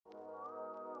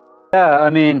Yeah, I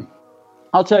mean,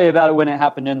 I'll tell you about it when it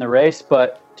happened in the race,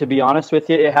 but to be honest with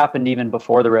you, it happened even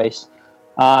before the race.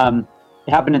 It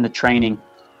happened in the training.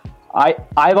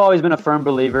 I've always been a firm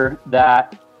believer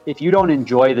that if you don't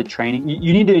enjoy the training,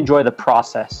 you need to enjoy the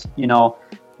process. You know,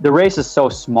 the race is so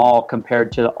small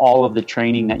compared to all of the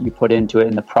training that you put into it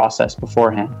in the process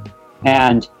beforehand.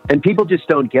 And people just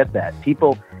don't get that.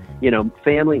 People,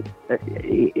 family,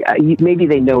 maybe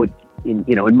they know it. In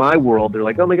my world, they're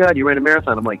like, "Oh my God, you ran a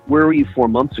marathon." I'm like, "Where were you 4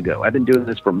 months ago? I've been doing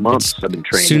this for months. I've been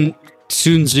training."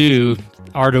 Sun Tzu,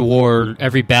 Art of War,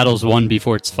 every battle's won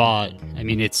before it's fought. I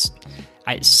mean,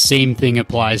 same thing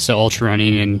applies to ultra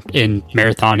running and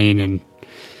marathoning and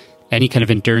any kind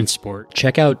of endurance sport.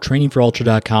 Check out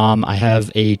trainingforultra.com. I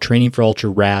have a Training for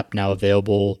Ultra wrap now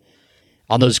available.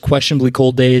 On those questionably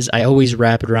cold days, I always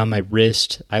wrap it around my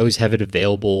wrist. I always have it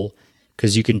available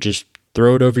because you can just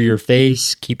throw it over your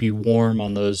face, keep you warm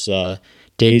on those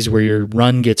days where your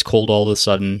run gets cold all of a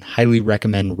sudden. Highly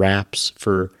recommend wraps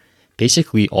for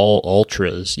basically all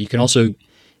ultras. You can also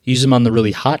use them on the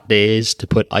really hot days to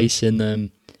put ice in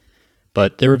them.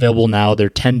 But they're available now. They're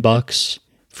 $10,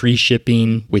 free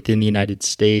shipping within the United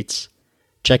States.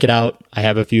 Check it out. I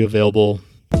have a few available.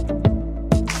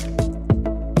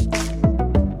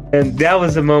 And that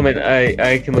was a moment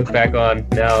I can look back on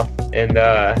now. And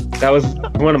that was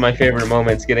one of my favorite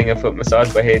moments, getting a foot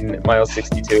massage by Hayden at mile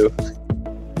 62.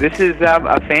 This is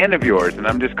a fan of yours, and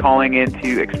I'm just calling in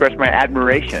to express my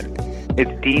admiration.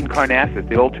 It's Dean Karnassus,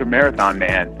 the ultra marathon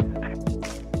man.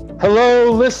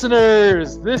 Hello,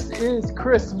 listeners. This is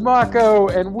Chris Mocco,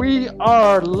 and we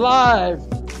are live.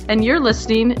 And you're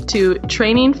listening to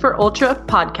Training for Ultra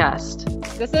podcast.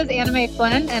 This is Anna Mae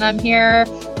Flynn, and I'm here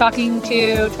talking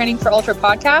to Training for Ultra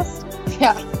podcast.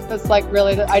 Yeah, it's like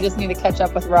really, I just need to catch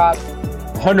up with Rob.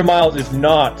 100 miles is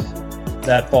not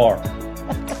that far.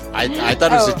 I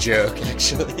thought it was a joke,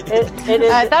 actually. It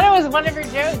is. I thought it was one of your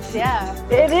jokes, yeah.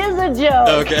 It is a joke.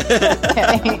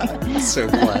 Okay. So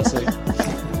classic.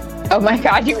 Oh my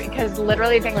God, because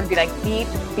literally the thing would be like beep,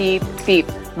 beep, beep.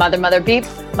 Mother, beep.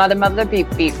 Mother, beep,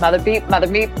 beep. Mother, beep,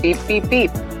 beep, beep,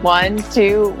 beep. 1,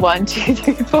 2, 1, 2,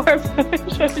 3, 4,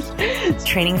 5.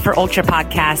 Training for Ultra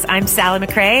podcast. I'm Sally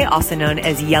McRae, also known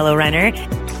as Yellow Runner.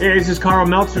 Hey, this is Carl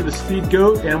Meltzer, the Speed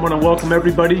Goat, and I want to welcome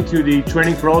everybody to the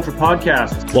Training for Ultra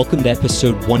podcast. Welcome to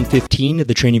episode 115 of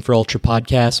the Training for Ultra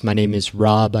podcast. My name is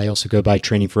Rob. I also go by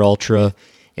Training for Ultra.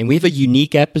 And we have a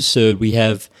unique episode. We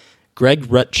have Greg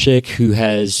Rutchick, who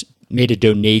has made a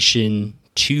donation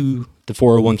to the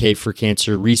 401k for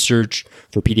cancer research,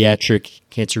 for pediatric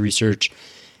cancer research.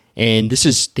 And this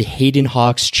is the Hayden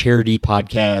Hawks Charity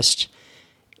Podcast.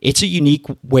 It's a unique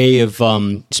way of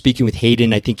speaking with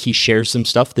Hayden. I think he shares some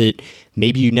stuff that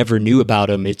maybe you never knew about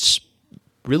him. It's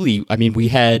really, I mean, we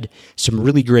had some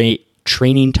really great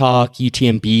training talk,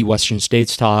 UTMB, Western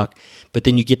States talk, but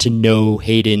then you get to know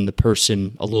Hayden, the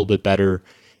person, a little bit better.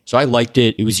 So I liked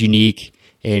it. It was unique.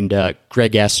 And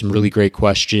Greg asked some really great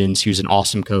questions. He was an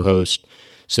awesome co-host.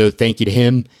 So thank you to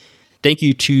him. Thank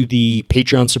you to the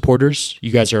Patreon supporters.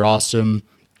 You guys are awesome.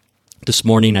 This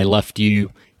morning I left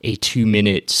you a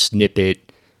 2-minute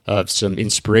snippet of some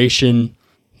inspiration,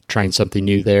 trying something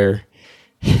new there.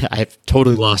 I've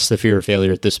totally lost the fear of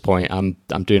failure at this point.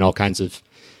 I'm doing all kinds of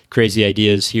crazy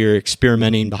ideas here,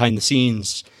 experimenting behind the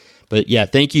scenes. But yeah,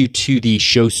 thank you to the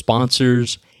show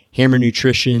sponsors, Hammer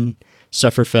Nutrition,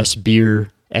 Sufferfest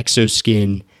Beer,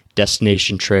 Exoskin,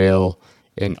 Destination Trail,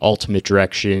 and Ultimate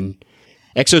Direction.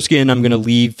 Exoskin, I'm going to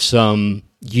leave some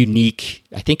unique,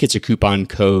 I think it's a coupon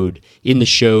code in the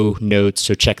show notes,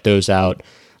 so check those out.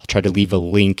 I'll try to leave a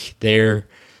link there,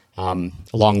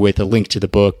 along with a link to the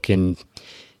book. And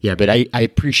yeah, but I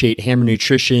appreciate Hammer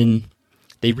Nutrition.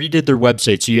 They redid their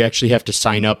website, so you actually have to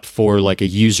sign up for like a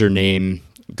username,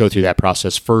 go through that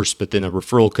process first, but then a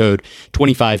referral code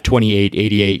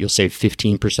 252888, you'll save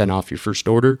 15% off your first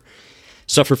order.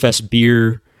 Sufferfest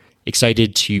Beer,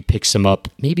 excited to pick some up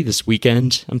maybe this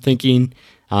weekend, I'm thinking.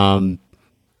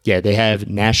 Yeah, they have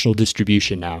national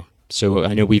distribution now. So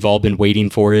I know we've all been waiting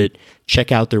for it.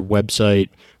 Check out their website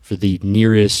for the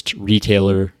nearest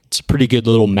retailer. It's a pretty good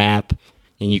little map,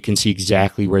 and you can see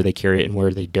exactly where they carry it and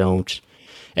where they don't.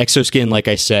 Exoskin, like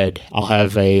I said, I'll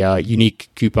have a unique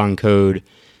coupon code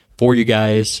for you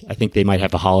guys. I think they might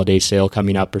have a holiday sale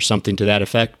coming up or something to that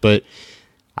effect, but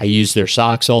I use their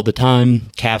socks all the time,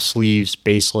 calf sleeves,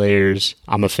 base layers.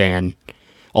 I'm a fan.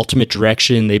 Ultimate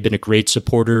Direction, they've been a great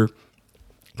supporter.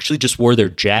 Actually just wore their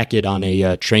jacket on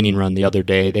a training run the other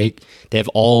day. They have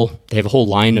a whole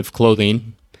line of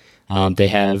clothing. They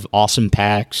have awesome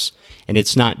packs, and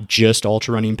it's not just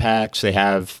ultra running packs. They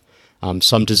have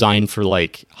some designed for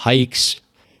like hikes,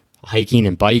 hiking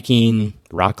and biking,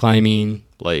 rock climbing.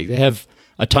 Like, they have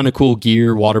a ton of cool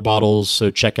gear, water bottles.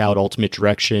 So check out Ultimate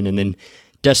Direction, and then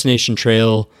Destination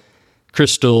Trail,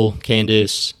 Crystal,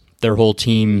 Candace, their whole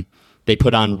team. They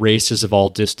put on races of all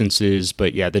distances,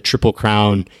 but yeah, the Triple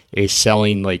Crown is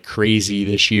selling like crazy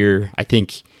this year. I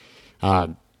think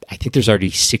there's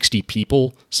already 60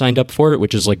 people signed up for it,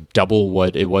 which is like double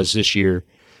what it was this year.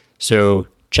 So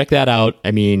check that out.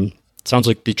 I mean, it sounds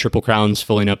like the Triple Crown's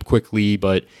filling up quickly,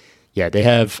 but yeah, they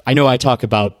have, I know I talk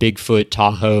about Bigfoot,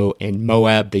 Tahoe, and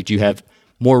Moab. They do have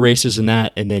more races than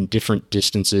that, and then different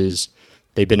distances.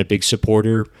 They've been a big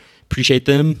supporter. Appreciate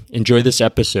them. Enjoy this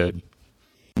episode.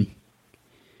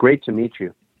 Great to meet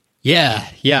you. Yeah,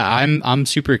 I'm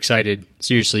super excited.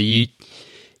 Seriously, you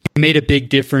made a big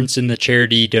difference in the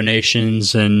charity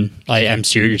donations, and I am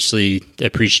seriously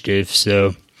appreciative.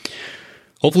 So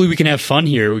hopefully we can have fun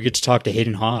here. We get to talk to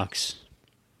Hayden Hawks.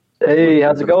 Hey,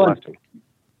 how's it going?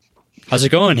 How's it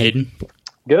going, Hayden?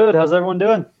 Good. How's everyone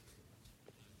doing?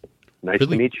 Nice to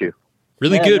meet you.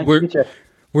 Really Yeah, good. nice to meet you.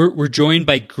 We're joined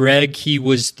by Greg. He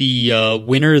was the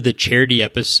winner of the charity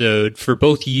episode for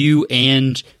both you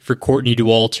and for Courtney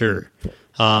Dauwalter.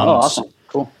 Awesome.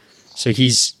 Cool. So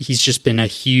he's just been a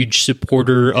huge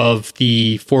supporter of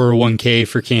the 401k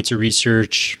for cancer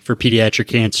research for pediatric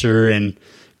cancer. And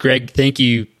Greg, thank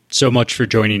you so much for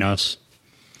joining us.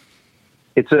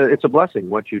 It's a blessing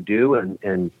what you do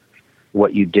and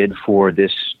what you did for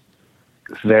this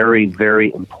very,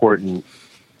 very important,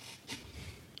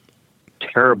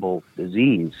 terrible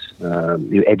disease.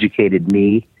 You educated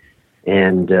me,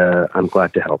 and I'm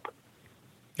glad to help.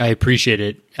 I appreciate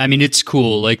it. I mean, it's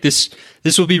cool. Like this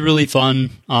will be really fun.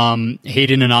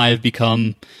 Hayden and I have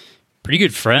become pretty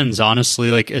good friends, honestly.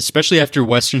 Like, especially after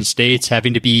Western States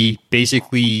having to be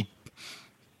basically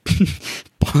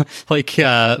like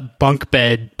bunk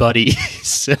bed buddies.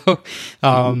 So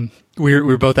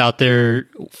we're both out there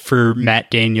for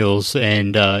Matt Daniels,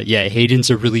 and yeah, Hayden's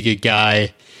a really good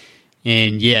guy.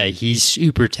 And yeah, he's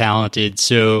super talented.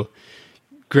 So,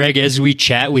 Greg, as we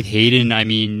chat with Hayden, I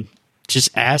mean,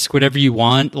 just ask whatever you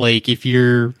want. Like, if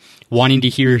you're wanting to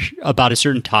hear about a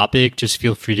certain topic, just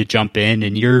feel free to jump in.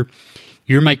 And you're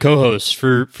my co-host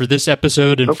for this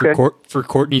episode and for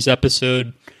Courtney's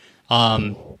episode.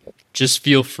 Just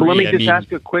feel free. Well, let me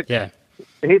ask a quick. Yeah.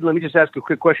 Hayden, let me just ask a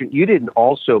quick question. You didn't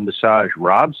also massage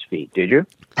Rob's feet, did you?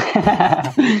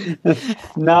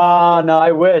 No,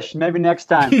 I wish. Maybe next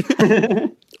time.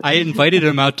 I invited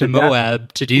him out to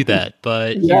Moab to do that,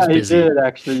 but yeah, he was busy. He did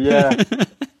actually. Yeah.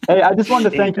 Hey, I just wanted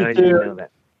to thank you too.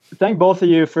 Thank both of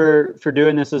you for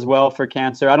doing this as well for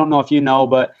cancer. I don't know if you know,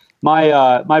 but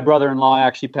my brother-in-law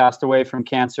actually passed away from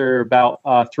cancer about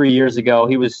 3 years ago.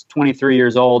 He was 23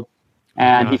 years old,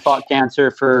 and he fought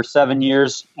cancer for 7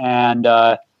 years. And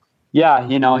yeah,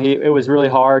 you know, it was really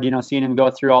hard, you know, seeing him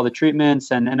go through all the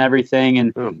treatments and everything.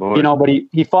 And, you know, but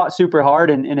he fought super hard.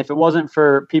 And if it wasn't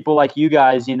for people like you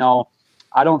guys, you know,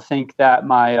 I don't think that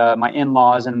my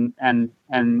in-laws and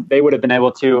they would have been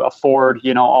able to afford,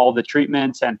 you know, all the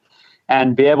treatments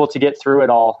and be able to get through it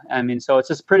all. I mean, so it's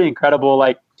just pretty incredible.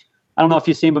 Like, I don't know if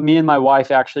you've seen, but me and my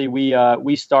wife, actually,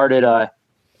 we started a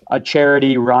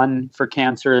charity run for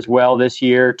cancer as well this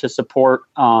year to support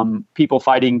people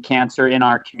fighting cancer in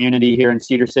our community here in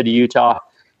Cedar City, Utah.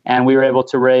 And we were able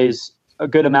to raise a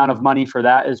good amount of money for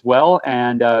that as well,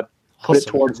 and put it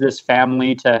towards this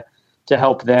family to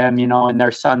help them, you know, and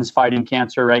their son's fighting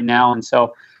cancer right now. And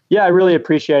so, yeah, I really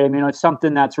appreciate it. You know, it's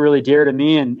something that's really dear to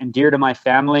me and dear to my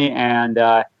family. And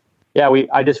yeah,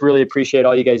 I just really appreciate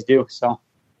all you guys do. So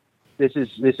this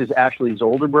is Ashley's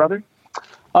older brother?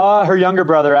 Her younger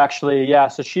brother, actually. Yeah.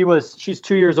 So she's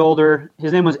 2 years older.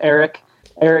 His name was Eric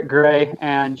Gray.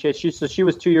 And she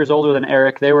was 2 years older than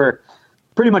Eric. They were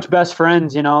pretty much best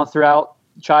friends, you know, throughout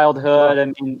childhood. I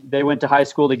mean, they went to high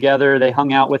school together. They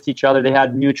hung out with each other. They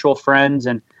had mutual friends.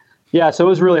 And yeah, so it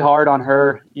was really hard on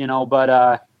her, you know,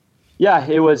 but yeah,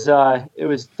 it was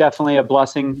definitely a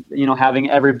blessing, you know, having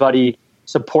everybody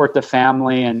support the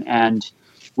family. And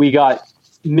we got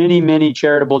many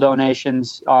charitable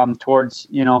donations towards,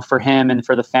 you know, for him and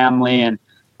for the family, and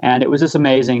it was just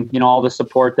amazing, you know, all the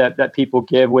support that people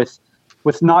give with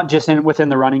not just within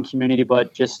the running community,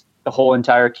 but just the whole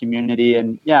entire community.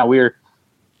 And yeah,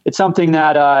 it's something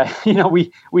that you know,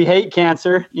 we hate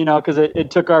cancer, you know, because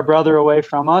it took our brother away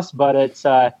from us, but it's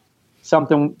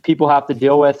something people have to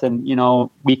deal with, and you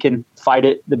know, we can fight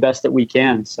it the best that we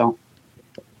can. So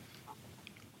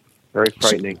very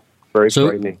frightening. Very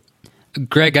frightening.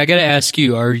 Greg, I got to ask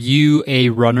you, are you a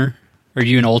runner? Are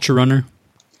you an ultra runner?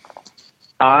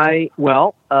 I've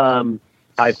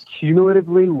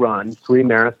cumulatively run 3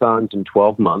 marathons in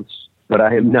 12 months, but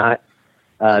I am not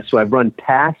So I've run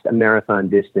past a marathon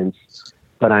distance,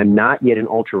 but I'm not yet an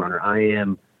ultra runner.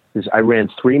 I ran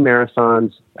 3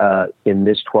 marathons in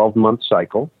this 12-month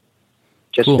cycle.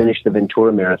 Just finished the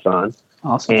Ventura Marathon.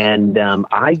 Awesome. And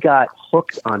I got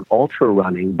hooked on ultra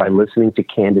running by listening to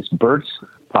Candace Burt's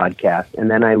podcast,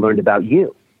 and then I learned about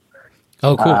you.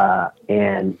 Oh, cool.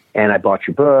 And I bought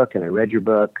your book, and I read your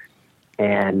book,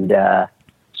 and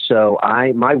so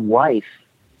my wife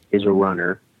is a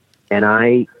runner, and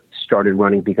I started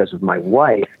running because of my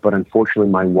wife, but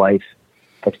unfortunately my wife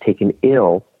has taken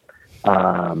ill,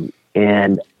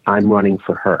 and I'm running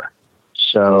for her.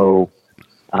 So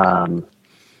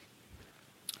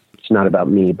it's not about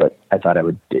me, but I thought I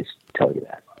would just tell you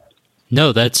that.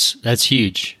 No, that's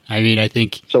huge. I mean, I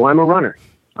think... So I'm a runner.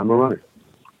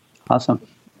 Awesome.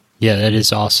 Yeah, that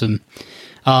is awesome.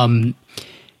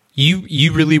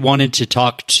 You really wanted to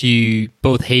talk to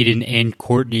both Hayden and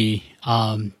Courtney.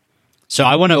 So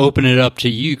I want to open it up to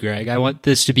you, Greg. I want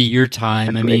this to be your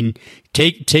time. That's I mean,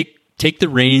 take the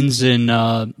reins, and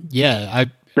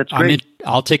That's great.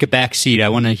 I'll take a back seat. I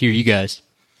want to hear you guys.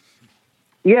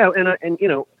 Yeah, and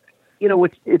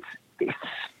it's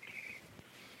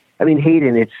I mean,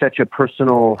 Hayden, it's such a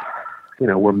personal.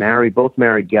 We're both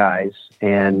married guys,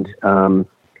 and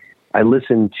I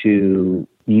listened to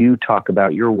you talk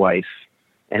about your wife,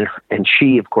 and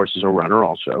she, of course, is a runner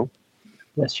also.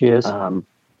 Yes, she is. I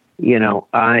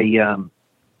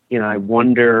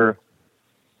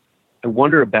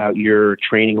wonder about your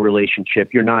training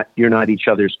relationship. You're not each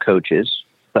other's coaches,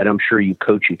 but I'm sure you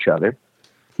coach each other.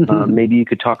 Maybe you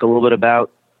could talk a little bit about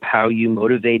how you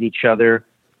motivate each other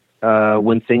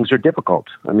when things are difficult.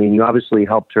 I mean, you obviously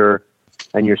helped her,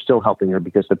 and you're still helping her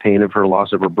because the pain of her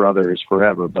loss of her brother is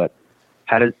forever. But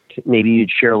maybe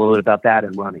you'd share a little bit about that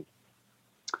and running.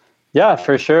 Yeah,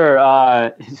 for sure.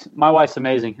 My wife's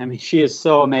amazing. I mean, she is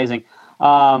so amazing.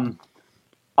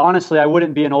 Honestly, I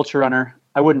wouldn't be an ultra runner.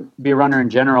 I wouldn't be a runner in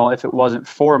general if it wasn't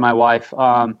for my wife.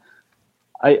 I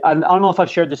don't know if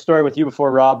I've shared this story with you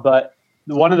before, Rob, but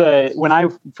when I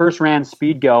first ran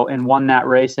Speedgo and won that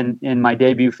race in my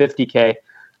debut 50K,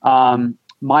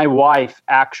 my wife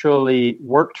actually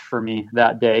worked for me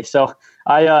that day. So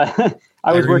I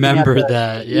was remember working at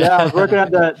that. Yeah, I was working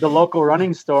at the local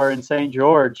running store in St.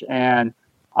 George, and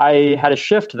I had a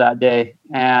shift that day.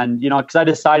 And, because I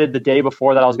decided the day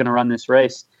before that I was going to run this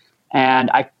race, and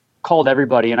I called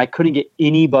everybody, and I couldn't get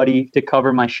anybody to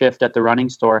cover my shift at the running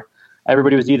store.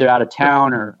 Everybody was either out of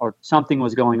town or something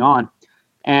was going on.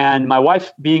 And my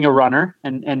wife, being a runner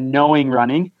and knowing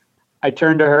running, I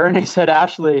turned to her and I said,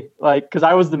 Ashley, because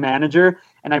I was the manager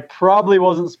and I probably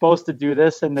wasn't supposed to do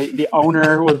this. And the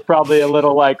owner was probably a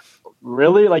little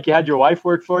really? You had your wife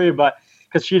work for you? But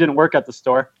because she didn't work at the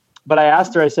store. But I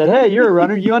asked her, I said, hey, you're a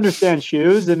runner. You understand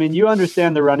shoes. I mean, you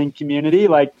understand the running community.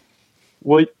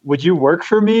 Would you work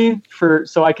for me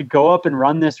so I could go up and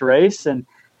run this race? And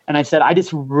I said, I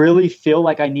just really feel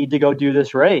like I need to go do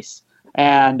this race.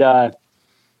 And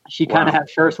she kind of at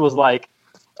first was like,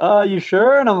 you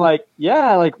sure? And I'm like,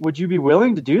 yeah, would you be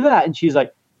willing to do that? And she's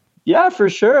like, yeah, for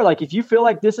sure. If you feel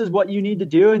like this is what you need to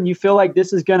do and you feel like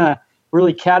this is going to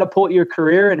really catapult your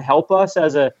career and help us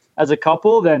as a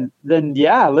couple, then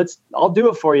yeah, I'll do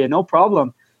it for you. No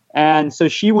problem. And so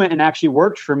she went and actually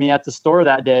worked for me at the store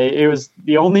that day. It was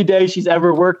the only day she's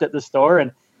ever worked at the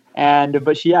store.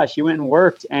 But she went and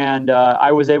worked, and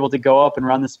I was able to go up and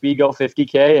run the Speedgo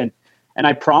 50K. And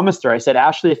I promised her, I said,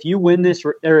 Ashley, if you win this,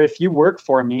 or if you work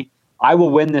for me, I will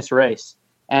win this race,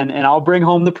 and I'll bring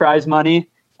home the prize money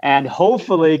and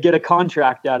hopefully get a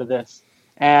contract out of this.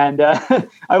 And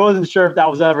I wasn't sure if that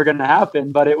was ever going to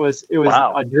happen, but it was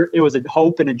a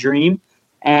hope and a dream.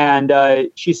 And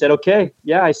she said, okay,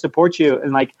 yeah, I support you.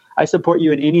 And I support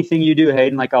you in anything you do,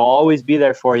 Hayden. I'll always be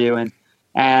there for you.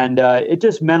 And it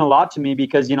just meant a lot to me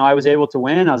because, I was able to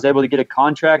win. I was able to get a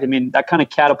contract. I mean, that kind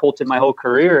of catapulted my whole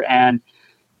career. And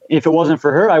if it wasn't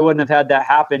for her, I wouldn't have had that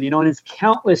happen. And it's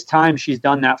countless times she's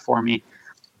done that for me.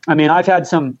 I mean, I've had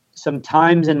some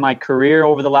times in my career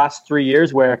over the last 3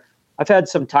 years where I've had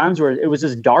some times where it was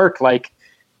just dark. I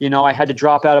had to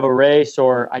drop out of a race,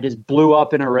 or I just blew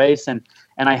up in a race. And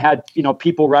I had,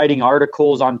 people writing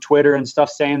articles on Twitter and stuff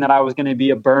saying that I was going to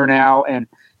be a burnout and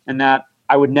that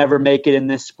I would never make it in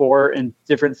this sport and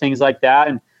different things like that.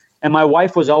 And my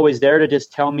wife was always there to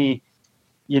just tell me,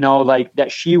 that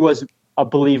she was a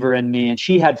believer in me and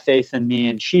she had faith in me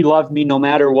and she loved me no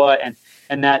matter what.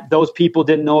 And that those people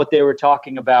didn't know what they were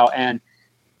talking about. And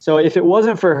so if it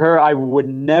wasn't for her, I would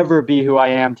never be who I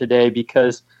am today,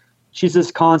 because she's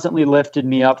just constantly lifted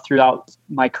me up throughout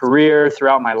my career,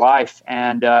 throughout my life.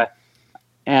 And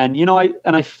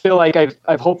I feel like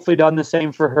I've hopefully done the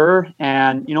same for her.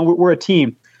 And we're a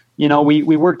team.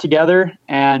 We work together,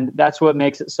 and that's what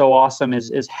makes it so awesome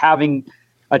is having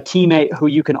a teammate who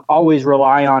you can always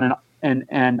rely on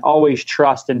and always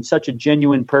trust, and such a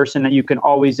genuine person that you can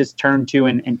always just turn to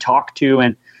and talk to.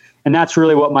 And that's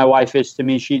really what my wife is to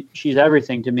me. She's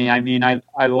everything to me. I mean,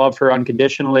 I love her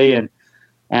unconditionally,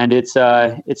 and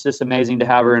it's just amazing to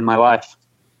have her in my life.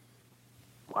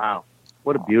 Wow.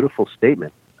 What a beautiful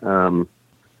statement. I'm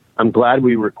glad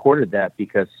we recorded that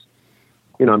because,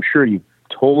 I'm sure you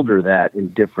told her that in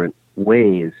different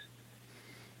ways.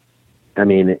 I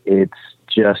mean, it's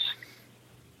just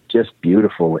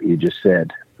beautiful what you just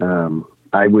said.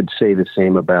 I would say the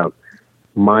same about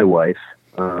my wife.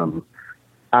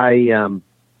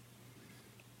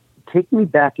 Take me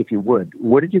back, if you would.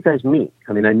 What did you guys meet?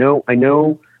 I mean, I know.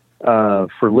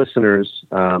 For listeners,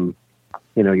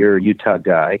 you're a Utah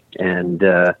guy, and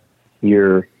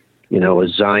you're, a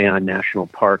Zion National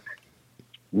Park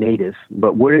native.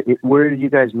 But where did you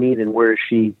guys meet, and where is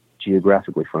she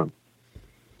geographically from?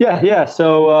 Yeah.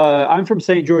 So I'm from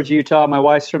St. George, Utah. My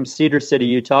wife's from Cedar City,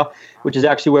 Utah, which is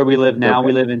actually where we live now. Okay.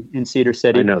 We live in Cedar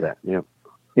City. I know that. Yeah.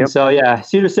 Yep. So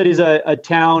Cedar City is a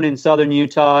town in southern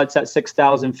Utah. It's at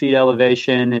 6,000 feet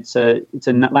elevation. It's a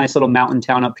nice little mountain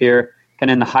town up here, kind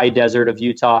of in the high desert of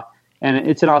Utah, and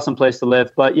it's an awesome place to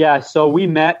live. But so we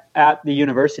met at the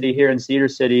university here in Cedar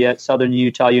City at Southern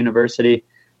Utah University.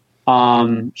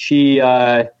 She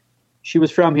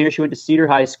was from here. She went to Cedar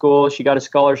High School. She got a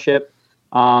scholarship.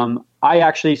 So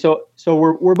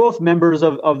we're both members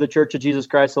of the Church of Jesus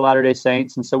Christ of Latter-day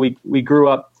Saints, and so we grew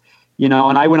up. And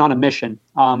I went on a mission.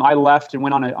 I left and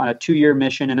went on a 2-year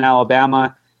mission in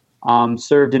Alabama,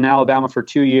 served in Alabama for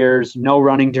 2 years, no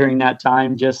running during that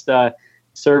time, just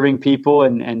serving people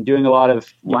and doing a lot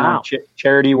of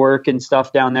charity work and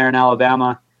stuff down there in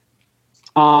Alabama.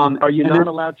 Are you not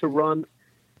allowed to run?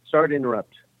 Sorry to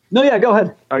interrupt. No, yeah, go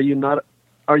ahead. Are you not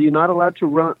allowed to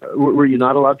run? Were you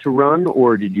not allowed to run,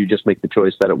 or did you just make the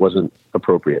choice that it wasn't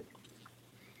appropriate?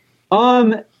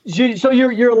 So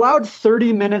you're allowed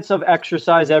 30 minutes of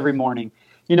exercise every morning.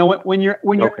 When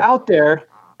you're out there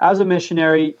as a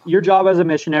missionary, your job as a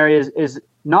missionary is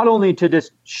not only to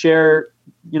just share,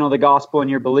 the gospel and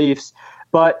your beliefs,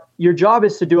 but your job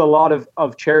is to do a lot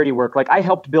of charity work. Like I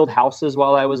helped build houses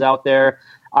while I was out there.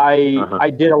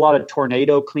 I did a lot of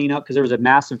tornado cleanup because there was a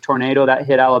massive tornado that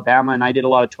hit Alabama, and I did a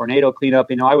lot of tornado cleanup.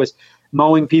 I was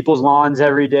mowing people's lawns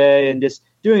every day and just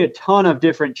doing a ton of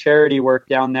different charity work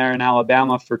down there in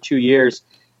Alabama for 2 years.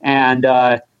 And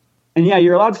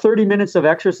you're allowed 30 minutes of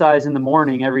exercise in the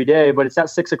morning every day, but it's at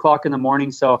 6 o'clock in the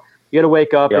morning. So you got to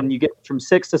wake up and you get from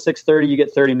 6 to 6:30, you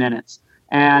get 30 minutes.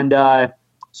 And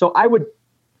so I would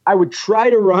try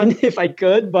to run if I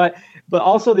could, but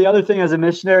also the other thing as a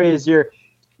missionary is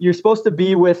you're supposed to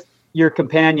be with your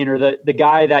companion or the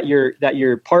guy that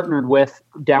you're partnered with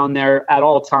down there at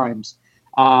all times.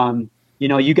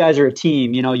 You guys are a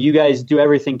team, you guys do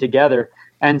everything together.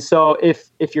 And so if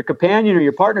your companion or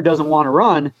your partner doesn't want to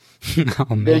run,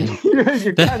 then you're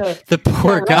kind of the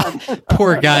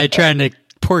poor guy trying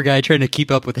to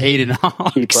keep up with Hayden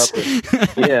Hawks. Keep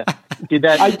up with, yeah. Did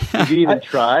you even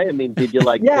try? I mean, did you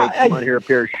come on here a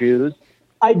pair of shoes?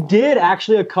 I did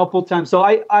actually a couple times. So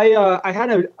I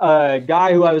had a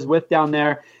guy who I was with down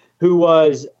there who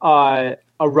was a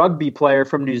rugby player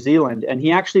from New Zealand, and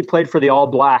he actually played for the All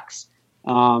Blacks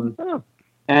and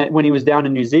when he was down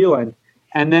in New Zealand.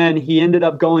 And then he ended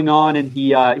up going on and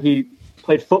he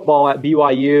played football at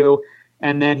BYU,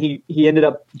 and then he ended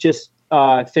up just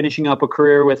finishing up a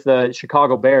career with the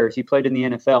Chicago Bears. He played in the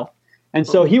NFL, and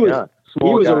so he was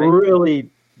a really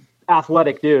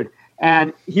athletic dude.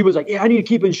 And he was like, "Yeah, I need to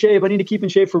keep in shape. I need to keep in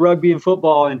shape for rugby and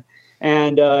football."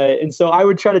 And so I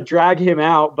would try to drag him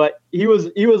out, but he was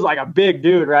like a big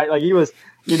dude, right? Like he was,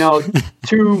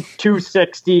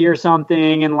 260 or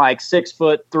something, and like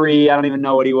 6'3". I don't even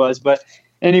know what he was, but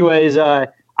anyways, I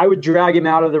would drag him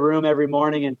out of the room every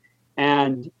morning,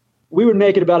 and we would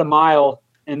make it about a mile,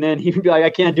 and then he would be like,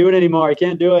 "I can't do it anymore. I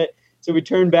can't do it." So we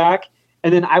turned back,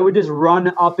 and then I would just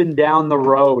run up and down the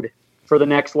road for the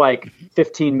next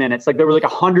 15 minutes. Like there was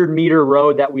 100-meter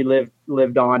road that we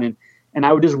lived on, and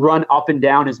I would just run up and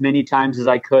down as many times as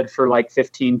I could for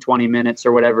 15, 20 minutes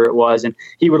or whatever it was. And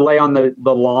he would lay on the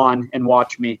lawn and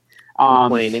watch me.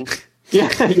 Complaining.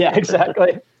 Yeah,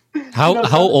 exactly. How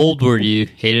old were you,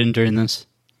 Hayden, during this?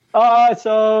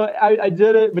 So I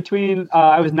did it between,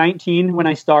 I was 19 when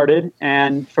I started,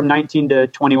 and from 19 to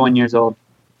 21 years old.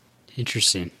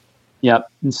 Interesting.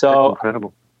 Yep. And so that's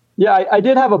incredible. Yeah, I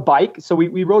did have a bike. So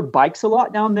we rode bikes a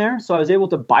lot down there. So I was able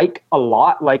to bike a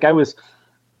lot.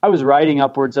 I was riding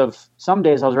upwards of, some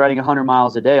days I was riding 100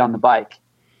 miles a day on the bike,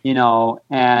 you know?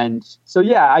 And so,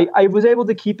 yeah, I was able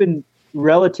to keep in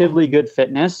relatively good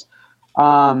fitness.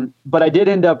 But I did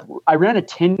I ran a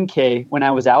 10K when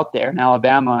I was out there in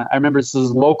Alabama. I remember this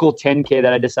was a local 10K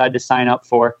that I decided to sign up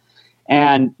for.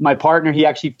 And my partner,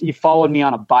 he followed me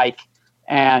on a bike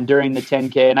and during the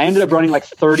 10K, and I ended up running like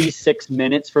 36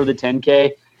 minutes for the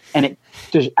 10K, and it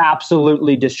just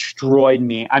absolutely destroyed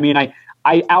me. I mean, I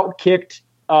outkicked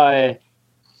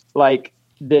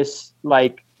this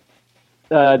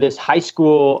high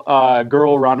school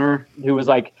girl runner who was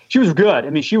like, she was good. I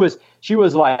mean, she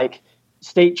was like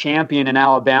state champion in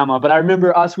Alabama. But I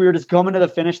remember we were just coming to the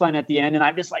finish line at the end, and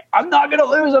I'm just like, I'm not going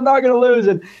to lose.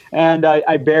 And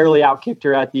I barely outkicked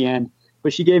her at the end,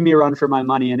 but she gave me a run for my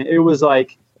money. And it was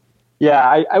like,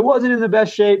 yeah, I wasn't in the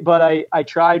best shape, but I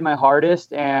tried my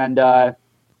hardest. And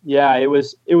yeah, it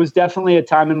was definitely a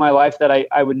time in my life that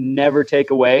I would never take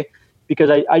away,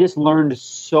 because I just learned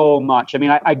so much. I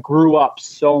mean, I grew up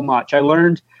so much. I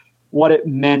learned what it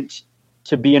meant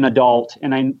to be an adult,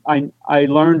 and I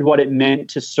learned what it meant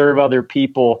to serve other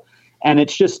people. And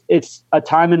it's a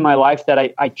time in my life that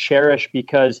I cherish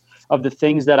because of the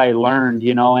things that I learned,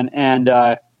 you know,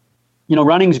 and you know,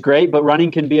 running's great, but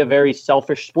running can be a very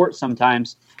selfish sport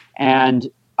sometimes. And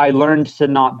I learned to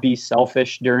not be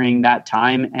selfish during that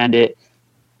time. And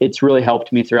it's really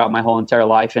helped me throughout my whole entire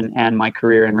life and my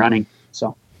career in running.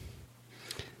 So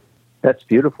that's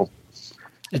beautiful.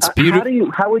 It's beautiful.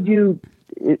 How would you,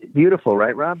 beautiful,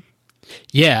 right, Rob?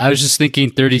 Yeah, I was just thinking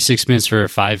 36 minutes for a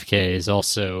 5K is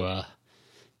also.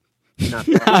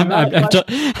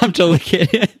 I'm totally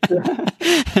kidding.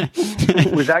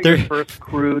 Was that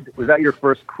your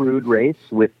first crude race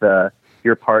with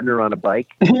your partner on a bike?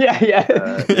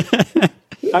 Yeah.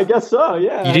 I guess so.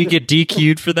 Yeah. You didn't get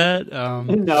DQ'd for that?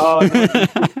 No.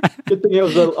 Good thing it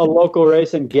was a local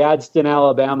race in Gadsden,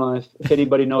 Alabama. If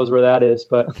anybody knows where that is,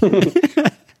 but.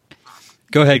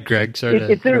 Go ahead, Greg. Sorry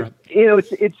to interrupt.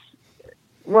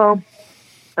 Well,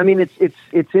 I mean,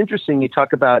 it's interesting. You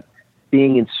talk about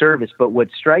being in service, but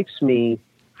what strikes me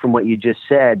from what you just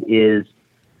said is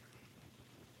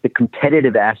the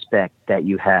competitive aspect that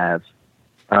you have.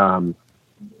 I mean,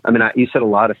 you said a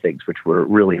lot of things which were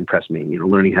really impressed me, you know,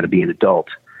 learning how to be an adult.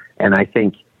 And I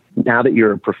think now that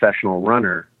you're a professional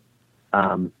runner,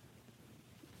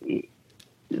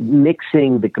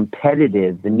 mixing the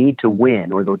competitive, the need to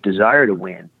win or the desire to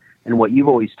win, and what you've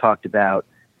always talked about,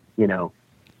 you know,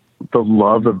 the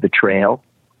love of the trail,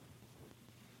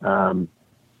 and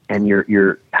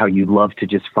your how you love to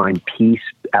just find peace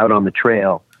out on the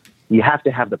trail. You have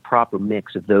to have the proper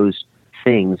mix of those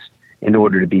things in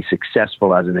order to be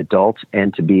successful as an adult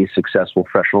and to be a successful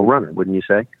professional runner, wouldn't you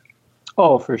say?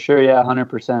 Oh, for sure. Yeah.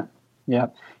 100%. Yeah.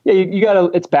 Yeah. You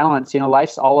gotta, it's balance, you know,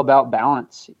 life's all about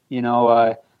balance, you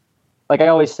know, like I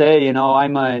always say, you know,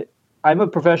 I'm a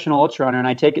professional ultra runner and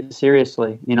I take it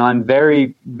seriously. You know, I'm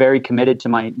very, very committed to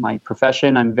my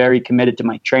profession. I'm very committed to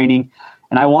my training,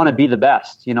 and I want to be the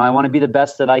best. You know, I want to be the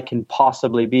best that I can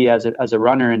possibly be as a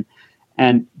runner.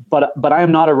 But I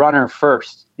am not a runner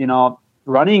first. You know,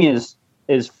 running is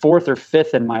fourth or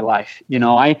fifth in my life. You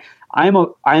know, I am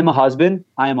a husband.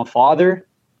 I am a father.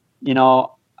 You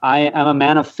know, I am a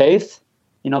man of faith.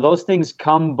 You know, those things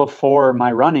come before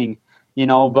my running. You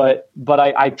know, but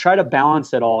I try to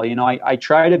balance it all. You know, I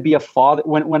try to be a father.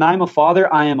 When I'm a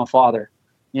father, I am a father.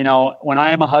 You know, when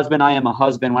I am a husband, I am a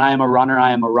husband. When I am a runner,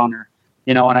 I am a runner.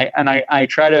 You know, and I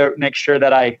try to make sure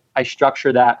that I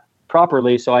structure that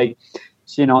properly so I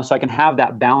can have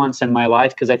that balance in my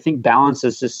life, because I think balance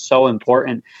is just so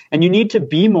important. And you need to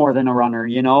be more than a runner.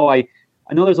 You know, I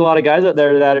know there's a lot of guys out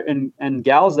there and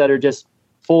gals that are just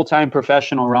full-time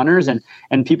professional runners, and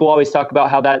people always talk about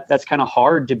how that's kind of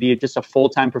hard to be just a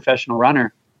full-time professional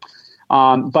runner.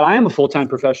 But I am a full-time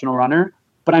professional runner,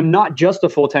 but I'm not just a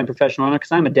full-time professional runner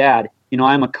because I'm a dad. You know,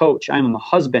 I'm a coach, I'm a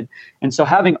husband. And so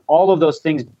having all of those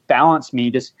things balance me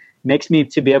just makes me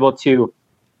to be able to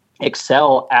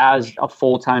excel as a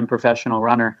full-time professional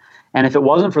runner. And if it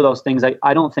wasn't for those things,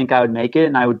 I don't think I would make it,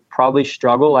 and I would probably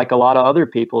struggle like a lot of other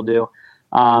people do.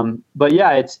 But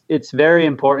yeah, it's very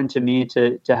important to me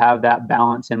to have that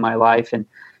balance in my life.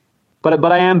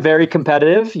 But I am very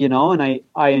competitive, you know, and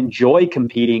I enjoy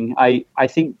competing. I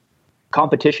think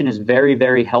competition is very,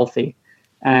 very healthy,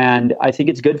 and I think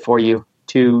it's good for you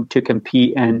to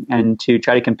compete and to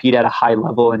try to compete at a high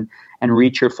level and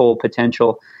reach your full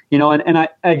potential, you know, and I,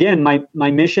 again,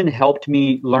 my mission helped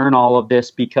me learn all of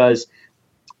this because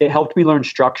it helped me learn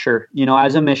structure. You know,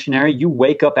 as a missionary, you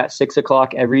wake up at 6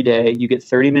 o'clock every day, you get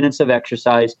 30 minutes of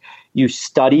exercise, you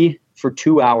study for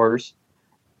 2 hours,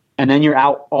 and then you're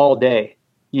out all day,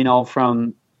 you know,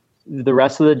 from the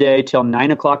rest of the day till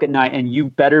 9 o'clock at night, and you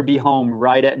better be home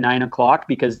right at 9 o'clock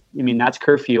because, I mean, that's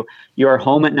curfew. You are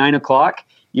home at 9 o'clock,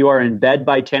 you are in bed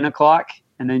by 10 o'clock,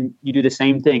 and then you do the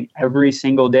same thing every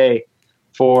single day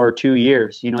for 2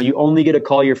 years. You know, you only get to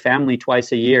call your family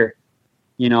twice a year.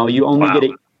 You know, you only get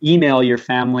to email your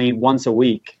family once a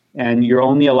week, and you're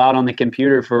only allowed on the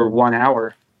computer for 1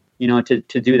 hour, you know, to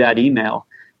do that email.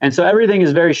 And so everything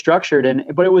is very structured,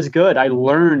 but it was good. I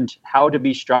learned how to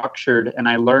be structured, and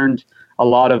I learned a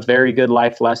lot of very good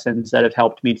life lessons that have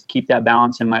helped me to keep that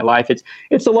balance in my life.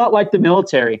 It's a lot like the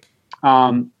military,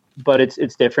 but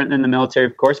it's different than the military,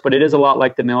 of course. But it is a lot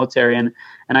like the military, and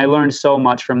I learned so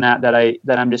much from that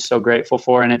I'm just so grateful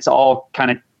for. And it's all kind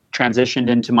of transitioned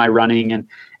into my running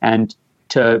and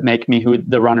to make me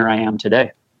the runner I am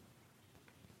today.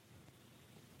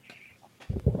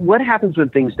 What happens when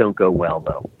things don't go well,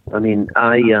 though? I mean,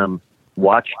 I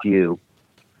watched you.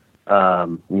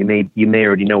 You may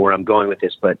already know where I'm going with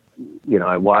this, but you know,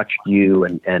 I watched you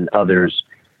and others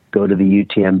go to the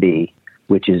UTMB,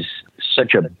 which is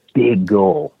such a big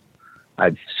goal.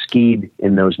 I've skied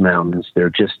in those mountains. They're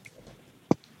just,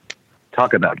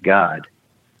 talk about God.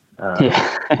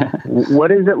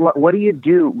 What is it? What do you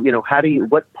do? You know,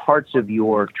 what parts of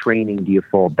your training do you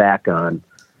fall back on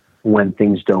when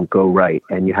things don't go right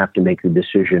and you have to make the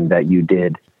decision that you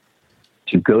did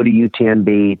to go to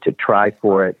UTMB, to try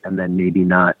for it, and then maybe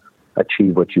not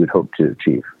achieve what you would hope to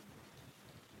achieve?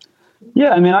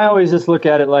 Yeah, I mean, I always just look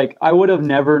at it like I would have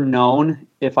never known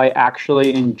if I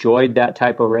actually enjoyed that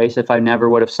type of race if I never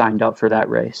would have signed up for that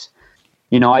race.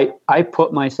 You know, I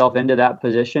put myself into that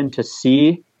position to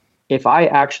see if I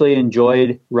actually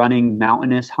enjoyed running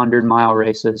mountainous 100-mile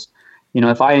races. You know,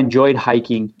 if I enjoyed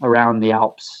hiking around the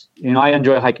Alps, you know, I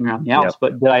enjoy hiking around the Alps,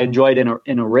 but did I enjoy it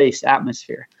in a race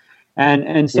atmosphere?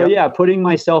 And so, putting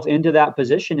myself into that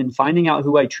position and finding out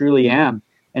who I truly am.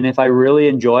 And if I really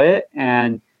enjoy it,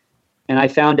 and I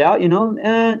found out, you know,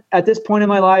 at this point in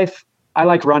my life, I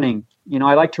like running. You know,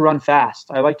 I like to run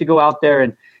fast. I like to go out there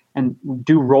and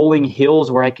do rolling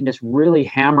hills where I can just really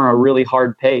hammer a really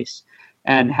hard pace.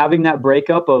 And having that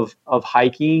breakup of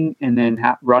hiking and then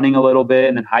running a little bit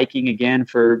and then hiking again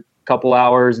for a couple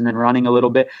hours and then running a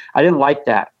little bit, I didn't like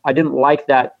that. I didn't like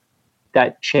that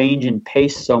change in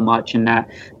pace so much, and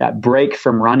that break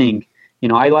from running. You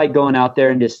know, I like going out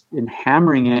there and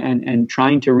hammering it and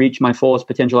trying to reach my fullest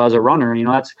potential as a runner. You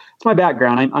know, that's my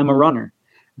background. I'm a runner.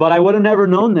 But I would have never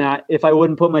known that if I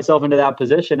wouldn't put myself into that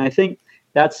position. I think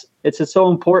it's so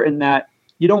important that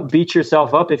you don't beat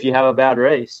yourself up if you have a bad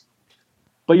race,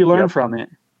 but you learn from it.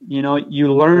 You know,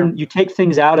 you learn, you take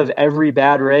things out of every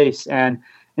bad race, and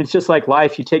it's just like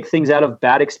life. You take things out of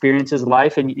bad experiences in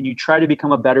life and you try to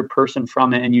become a better person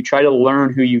from it, and you try to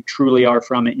learn who you truly are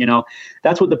from it. You know,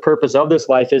 that's what the purpose of this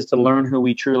life is, to learn who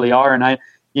we truly are. And I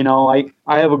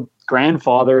have a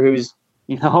grandfather who's,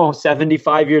 you know,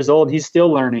 75 years old. He's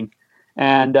still learning.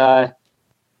 And,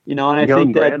 you know, and I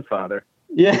think that grandfather.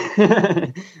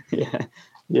 Yeah.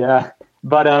 Yeah.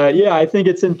 But, I think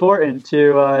it's important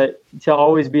to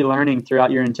always be learning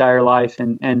throughout your entire life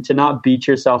and to not beat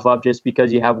yourself up just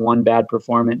because you have one bad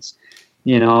performance,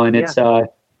 you know. And it's,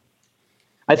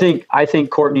 I think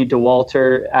Courtney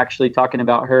Dauwalter, actually talking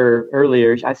about her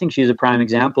earlier, I think she's a prime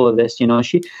example of this. You know,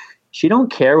 she don't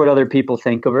care what other people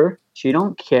think of her. She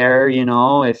don't care, you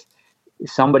know, if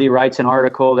somebody writes an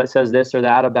article that says this or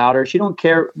that about her. She don't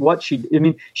care what she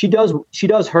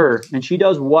does her, and she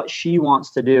does what she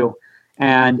wants to do.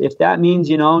 And if that means,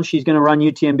 you know, she's going to run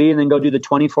UTMB and then go do the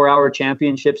 24-hour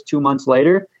championships 2 months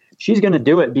later, she's going to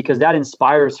do it because that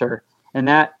inspires her. And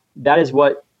that is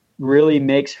what really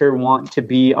makes her want to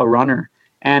be a runner.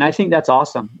 And I think that's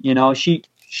awesome. You know, she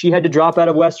had to drop out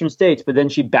of Western States, but then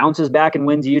she bounces back and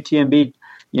wins UTMB,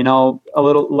 you know, a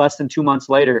little less than 2 months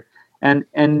later. And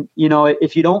you know,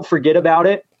 if you don't forget about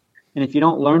it, and if you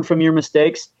don't learn from your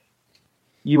mistakes,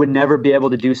 you would never be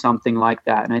able to do something like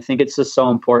that. And I think it's just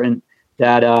so important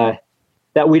that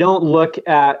we don't look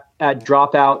at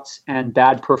dropouts and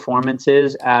bad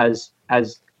performances as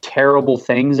terrible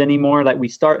things anymore. Like we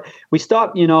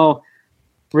stop, you know,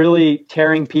 really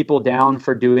tearing people down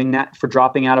for doing that, for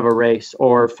dropping out of a race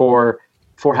or for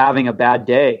having a bad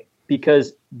day,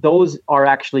 because those are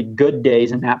actually good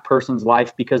days in that person's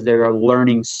life because they are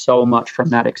learning so much from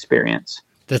that experience.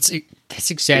 That's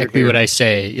exactly what I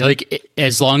say. Like,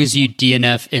 as long as you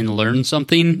DNF and learn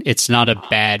something, it's not a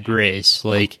bad race.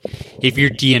 Like, if you're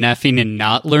DNFing and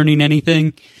not learning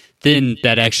anything, then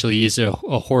that actually is a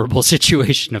horrible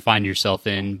situation to find yourself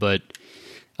in. But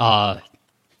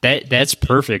that's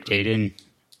perfect, Hayden.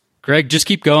 Greg, just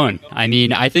keep going. I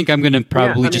mean, I think I'm going to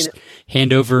probably just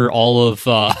hand over all of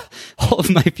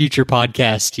my future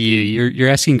podcasts to you. You're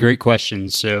asking great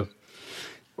questions. So,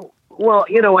 well,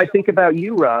 I think about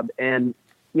you, Rob, and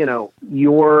you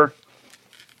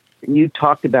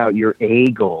talked about your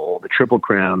A goal, the Triple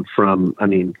Crown from, I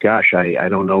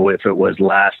don't know if it was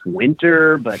last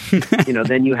winter, but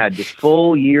then you had this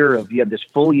full year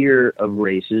of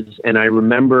races. And I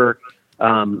remember,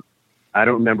 I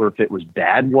don't remember if it was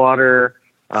Badwater.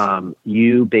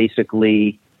 You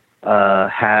basically,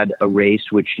 had a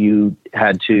race which you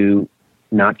had to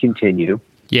not continue.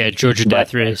 Yeah. Georgia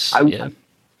Death Race.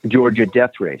 Georgia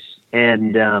Death Race.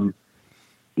 And,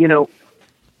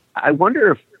 I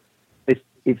wonder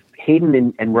if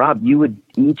Hayden and Rob, you would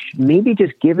each maybe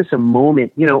just give us a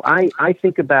moment. I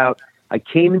think about, I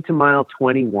came into mile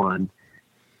 21.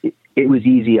 It was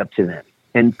easy up to then.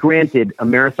 And granted, a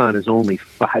marathon is only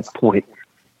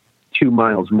 5.2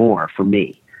 miles more for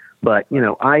me. But,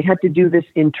 I had to do this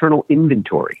internal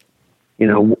inventory.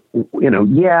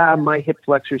 My hip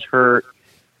flexors hurt.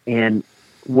 And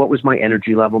what was my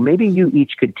energy level? Maybe you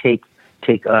each could take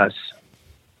us,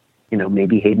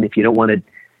 maybe Hayden, if you don't want to,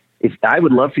 if I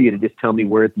would love for you to just tell me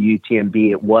where at the UTMB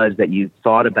it was that you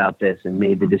thought about this and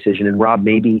made the decision. And Rob,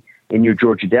 maybe in your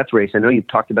Georgia Death Race, I know you've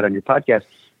talked about it on your podcast,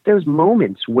 there's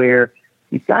moments where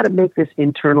you've got to make this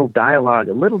internal dialogue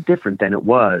a little different than it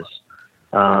was,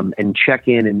 and check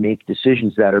in and make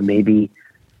decisions that are maybe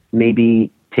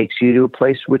takes you to a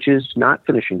place which is not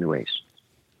finishing the race.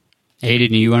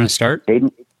 Hayden, you want to start?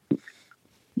 Hayden?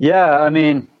 Yeah,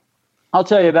 I'll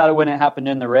tell you about it when it happened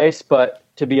in the race, but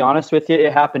to be honest with you,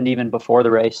 it happened even before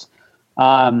the race.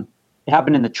 It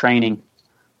happened in the training.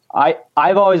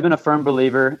 I've always been a firm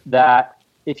believer that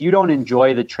if you don't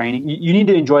enjoy the training, you need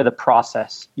to enjoy the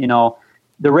process.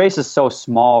 The race is so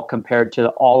small compared to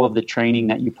all of the training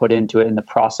that you put into it in the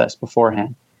process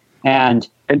beforehand. And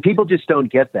people just don't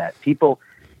get that. People,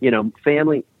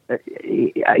 family,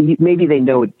 maybe they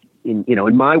know it. In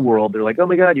my world, they're like, "Oh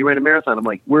my God, you ran a marathon." I'm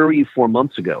like, "Where were you 4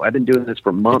 months ago? I've been doing this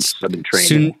for months. I've been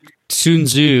training." Sun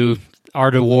Tzu,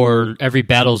 Art of War, every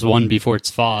battle's won before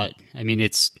it's fought.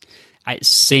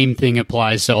 Same thing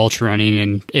applies to ultra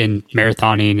running and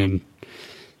marathoning and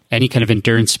any kind of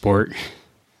endurance sport.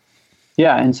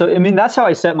 Yeah, and so that's how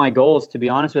I set my goals. To be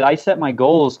honest with you, I set my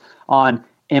goals on: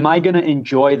 am I going to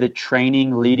enjoy the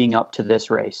training leading up to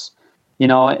this race?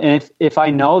 And if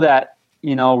I know that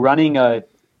running a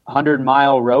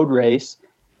 100-mile road race,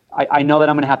 I know that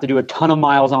I'm going to have to do a ton of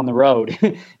miles on the road.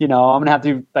 I'm going to have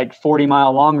to do like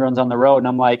 40-mile long runs on the road. And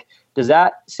I'm like, does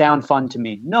that sound fun to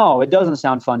me? No, it doesn't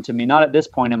sound fun to me, not at this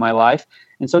point in my life.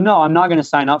 And so, no, I'm not going to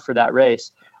sign up for that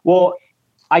race. Well,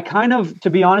 to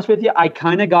be honest with you, I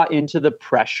kind of got into the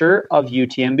pressure of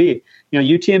UTMB.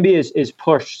 UTMB is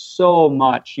pushed so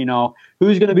much.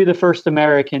 Who's going to be the first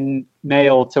American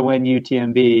male to win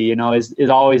UTMB, is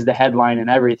always the headline and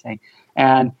everything.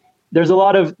 And there's a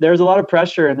lot of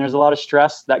pressure and there's a lot of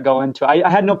stress that go into it. I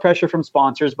had no pressure from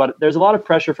sponsors, but there's a lot of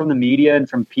pressure from the media and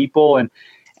from people and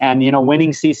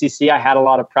winning CCC, I had a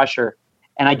lot of pressure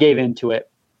and I gave into it.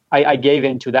 I gave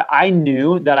into that. I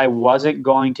knew that I wasn't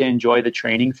going to enjoy the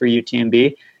training for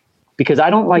UTMB because I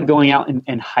don't like going out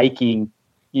and hiking,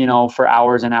 for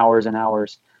hours and hours and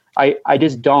hours. I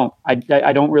just don't. I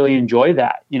don't really enjoy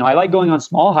that. I like going on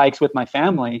small hikes with my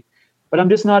family, but I'm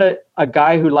just not a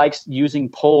guy who likes using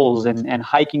poles and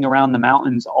hiking around the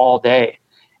mountains all day.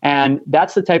 And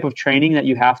that's the type of training that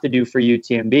you have to do for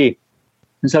UTMB.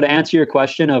 And so to answer your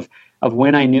question of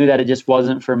when I knew that it just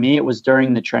wasn't for me, it was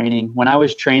during the training. When I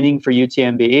was training for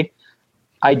UTMB,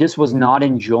 I just was not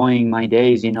enjoying my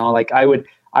days. Like I would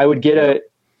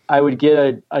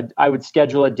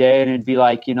schedule a day and it'd be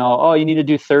like, oh, you need to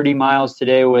do 30 miles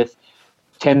today with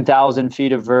 10,000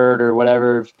 feet of vert or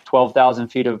whatever, 12,000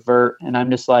 feet of vert. And I'm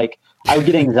just like, I would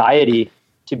get anxiety,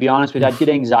 to be honest with you. I'd get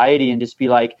anxiety and just be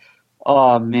like,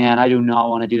 oh man, I do not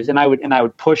want to do this. And I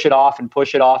would push it off and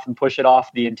push it off and push it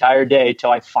off the entire day till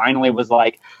I finally was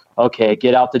like, okay,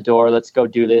 get out the door. Let's go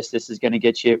do this. This is going to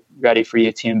get you ready for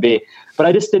UTMB. But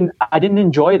I didn't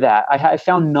enjoy that. I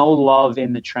found no love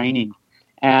in the training.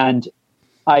 And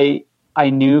I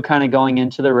knew kind of going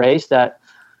into the race that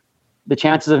the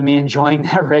chances of me enjoying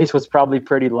that race was probably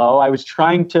pretty low. I was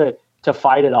trying to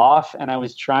fight it off and I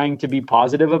was trying to be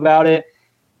positive about it,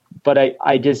 but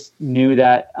I just knew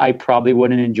that I probably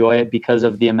wouldn't enjoy it because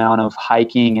of the amount of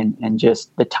hiking and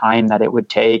just the time that it would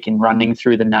take and running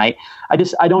through the night.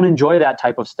 I don't enjoy that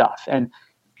type of stuff. And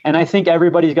I think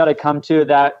everybody's got to come to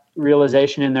that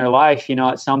realization in their life,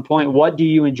 at some point, what do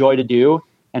you enjoy to do?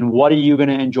 And what are you going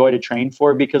to enjoy to train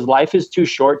for? Because life is too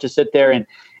short to sit there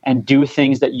and do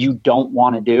things that you don't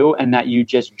want to do and that you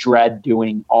just dread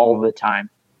doing all the time.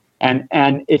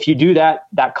 And if you do that,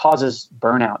 that causes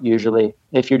burnout usually.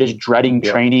 If you're just dreading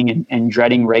training and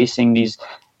dreading racing these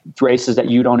races that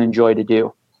you don't enjoy to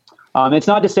do. It's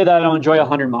not to say that I don't enjoy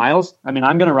 100 miles. I mean,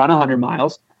 I'm going to run 100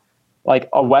 miles. Like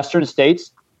a Western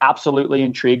States absolutely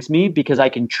intrigues me because I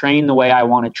can train the way I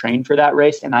want to train for that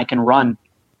race and I can run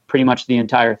pretty much the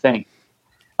entire thing.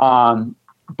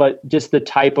 But just the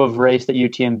type of race that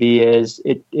UTMB is,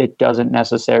 it doesn't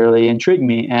necessarily intrigue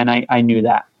me. And I knew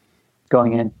that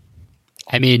going in.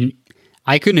 I mean,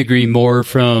 I couldn't agree more.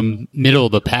 From middle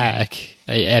of the pack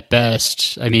at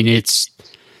best. I mean,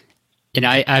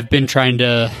 I've been trying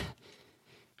to,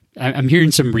 I'm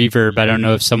hearing some reverb. I don't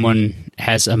know if someone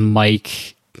has a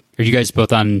mic. Are you guys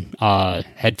both on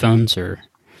headphones or?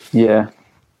 Yeah.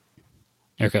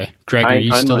 Okay. Greg, are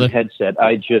you still I'm there? on headset.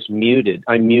 I just muted.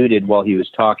 I muted while he was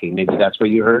talking. Maybe that's what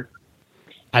you heard?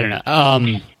 I don't know. I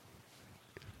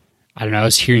don't know. I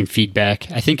was hearing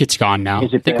feedback. I think it's gone now.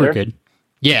 Is it I think better? we're good.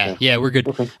 Yeah, we're good.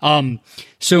 Okay.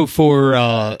 So for,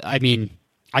 I mean,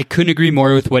 I couldn't agree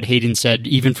more with what Hayden said,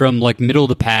 even from like middle of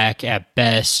the pack at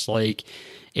best, like,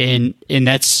 and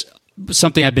that's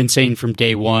something I've been saying from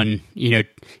day one,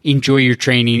 enjoy your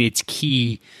training. It's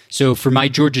key. So for my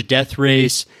Georgia Death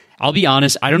race, I'll be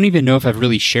honest, I don't even know if I've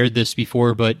really shared this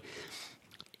before, but,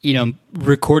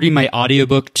 recording my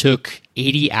audiobook took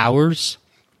 80 hours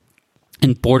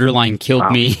and borderline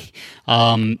killed me.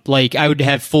 Like I would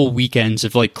have full weekends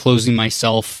of like closing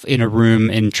myself in a room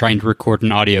and trying to record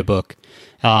an audiobook.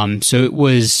 So it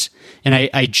was, and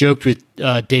I joked with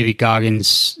David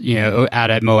Goggins,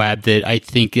 out at Moab, that I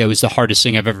think that was the hardest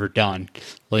thing I've ever done.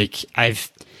 Like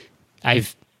I've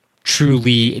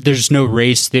truly, there's no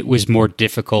race that was more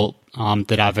difficult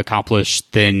that I've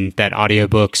accomplished than that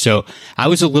audiobook. So I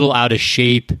was a little out of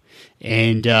shape,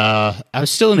 and I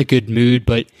was still in a good mood,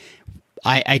 but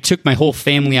I took my whole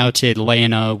family out to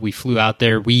Atlanta. We flew out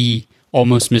there. We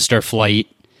almost missed our flight.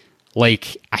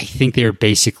 Like, I think they were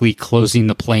basically closing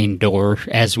the plane door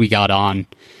as we got on.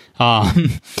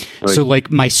 So,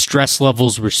 like, my stress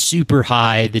levels were super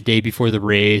high the day before the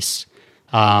race.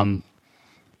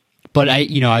 But I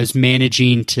was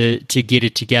managing to get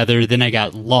it together. Then I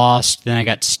got lost. Then I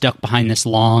got stuck behind this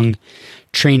long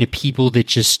train of people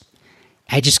that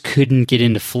I just couldn't get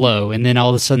into flow. And then all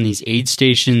of a sudden these aid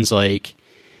stations, like,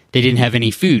 they didn't have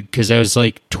any food because I was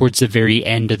like towards the very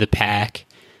end of the pack.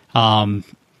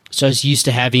 So I was used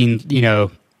to having,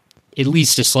 at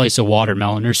least a slice of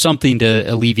watermelon or something to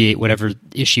alleviate whatever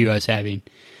issue I was having.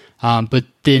 But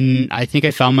then I think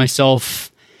I found myself,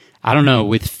 I don't know,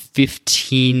 with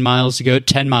 10 miles to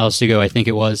go, I think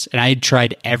it was. And I had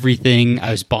tried everything.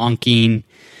 I was bonking.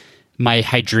 My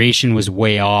hydration was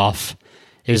way off.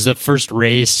 It was the first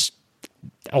race,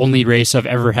 only race I've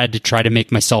ever had to try to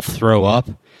make myself throw up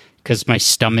because my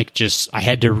stomach I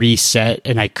had to reset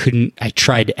and I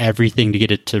tried everything to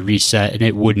get it to reset and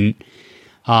it wouldn't.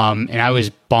 And I was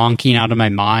bonking out of my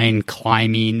mind,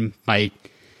 climbing. My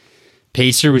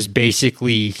pacer was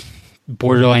basically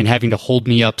borderline having to hold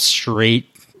me up straight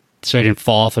so I didn't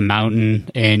fall off a mountain.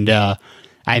 And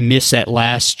I missed that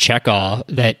last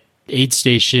that aid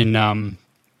station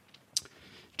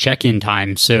check-in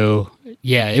time. So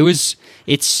yeah,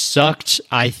 it sucked.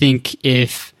 I think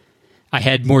if I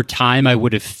had more time, I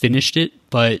would have finished it.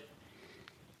 But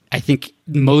I think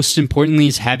most importantly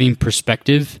is having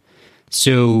perspective.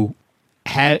 So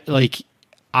I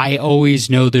always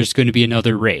know there's going to be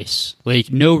another race.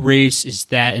 Like no race is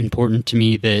that important to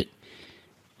me that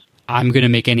I'm going to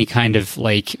make any kind of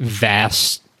like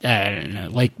vast,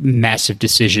 massive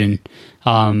decision.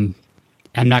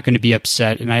 I'm not going to be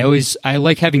upset. And I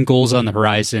like having goals on the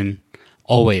horizon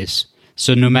always.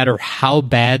 So no matter how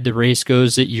bad the race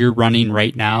goes that you're running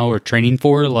right now or training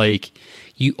for, like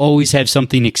you always have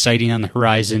something exciting on the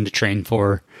horizon to train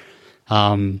for.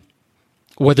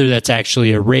 Whether that's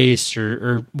actually a race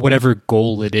or whatever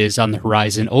goal it is on the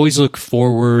horizon, always look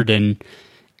forward and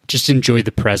just enjoy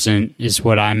the present is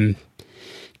what I'm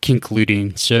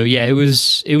concluding. So yeah, it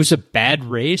was a bad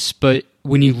race, but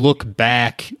when you look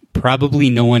back, probably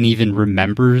no one even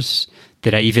remembers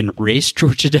that I even raced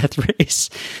Georgia Death race,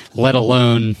 let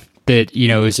alone that,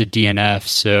 it was a DNF.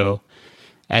 So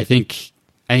I think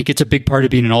it's a big part of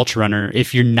being an ultra runner.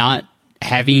 If you're not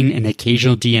having an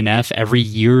occasional DNF every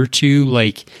year or two,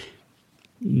 like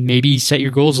maybe set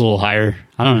your goals a little higher.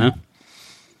 I don't know.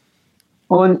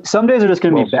 Well, and some days are just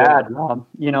going to be bad, Rob.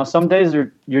 Some days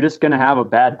you're just going to have a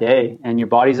bad day and your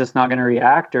body's just not going to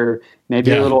react, or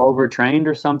maybe you're a little overtrained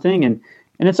or something.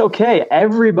 And it's okay.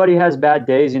 Everybody has bad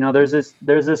days. There's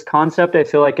this concept, I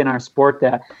feel like, in our sport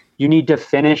that you need to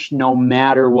finish no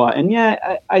matter what. And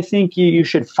yeah, I think you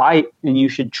should fight and you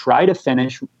should try to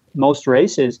finish most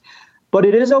races, but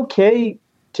it is okay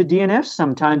to DNF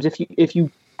sometimes if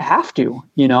you have to,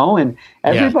 and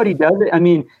everybody does it. I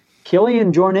mean,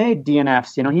 Kilian Jornet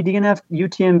DNFs, he DNF'd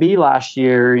UTMB last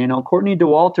year, Courtney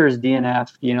Dauwalter's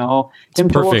DNF, Tim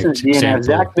Torlson's DNF,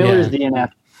 Zach Miller's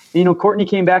DNF. Courtney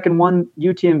came back and won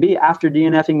UTMB after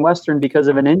DNFing Western because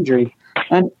of an injury.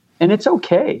 And it's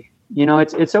okay.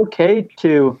 It's okay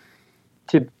to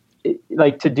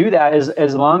do that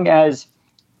as long as,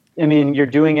 you're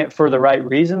doing it for the right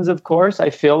reasons, of course, I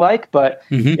feel like, but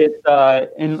it's,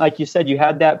 and like you said, you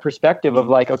had that perspective of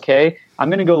like, okay, I'm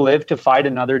going to go live to fight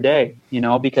another day,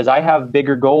 because I have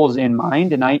bigger goals in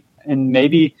mind, and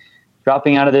maybe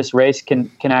dropping out of this race can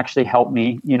actually help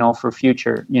me, for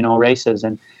future, races.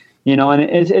 And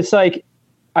it's like,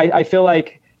 I feel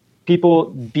like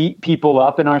people beat people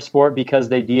up in our sport because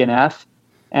they DNF,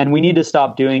 and we need to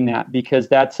stop doing that, because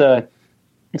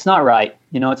it's not right.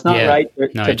 It's not right to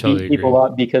totally beat people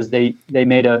up because they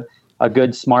made a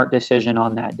good, smart decision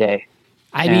on that day.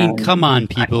 I mean, come on,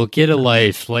 people, get a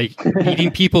life. Like,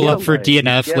 beating people up for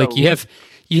DNF, like you have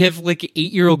like an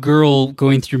 8-year-old girl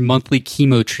going through monthly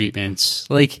chemo treatments.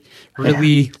 Like,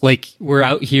 really, like, we're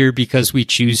out here because we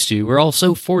choose to. We're all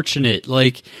so fortunate.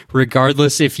 Like,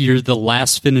 regardless if you're the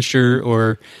last finisher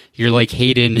or you're like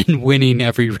Hayden and winning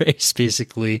every race,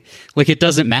 basically, like, it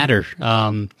doesn't matter.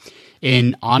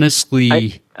 And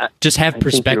honestly, just have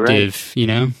perspective,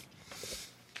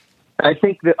 I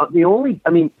think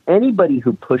anybody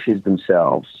who pushes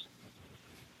themselves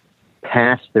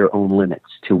past their own limits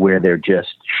to where they're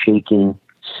just shaking,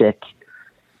 sick,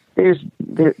 they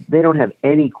don't have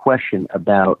any question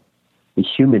about the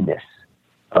humanness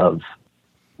of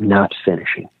not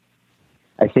finishing.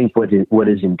 I think what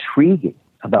is intriguing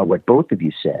about what both of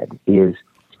you said is,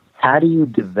 how do you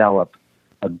develop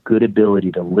a good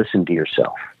ability to listen to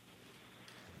yourself?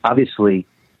 Obviously,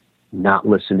 not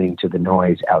listening to the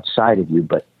noise outside of you,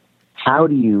 but how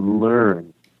do you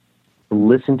learn to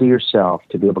listen to yourself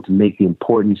to be able to make the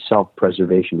important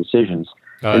self-preservation decisions?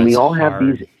 And we all have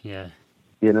these, maybe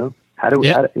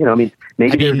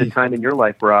there's a time in your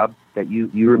life, Rob, that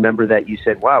you remember that you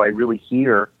said, wow, I really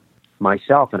hear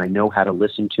myself and I know how to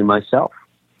listen to myself.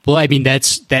 Well, I mean,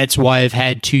 that's why I've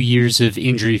had 2 years of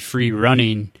injury-free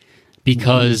running,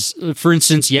 because, for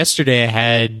instance, yesterday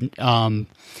I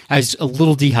was a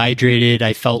little dehydrated.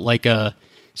 I felt like a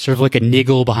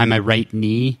niggle behind my right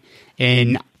knee,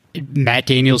 and Matt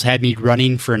Daniels had me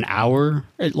running for an hour,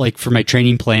 like, for my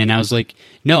training plan. I was like,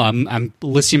 no, I'm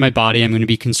listening to my body. I'm going to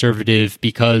be conservative,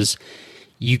 because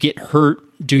you get hurt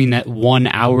doing that 1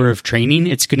 hour of training,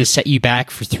 it's going to set you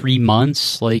back for 3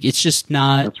 months. Like, it's just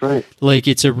not, that's right. Like,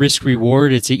 it's a risk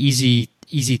reward. It's an easy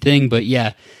thing. But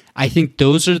yeah, I think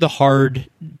those are the hard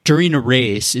during a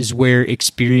race is where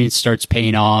experience starts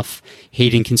paying off.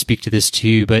 Hayden can speak to this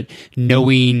too, but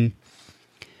knowing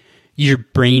your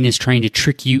brain is trying to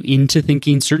trick you into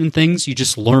thinking certain things, you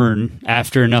just learn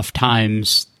after enough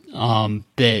times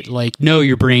that, like, no,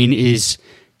 your brain is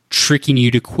tricking you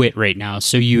to quit right now,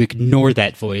 so you ignore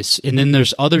that voice. And then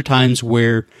there's other times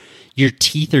where your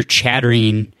teeth are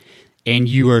chattering and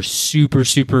you are super,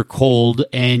 super cold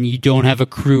and you don't have a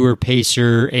crew or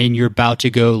pacer and you're about to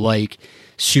go like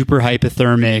super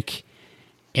hypothermic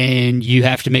and you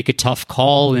have to make a tough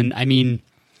call. And I mean,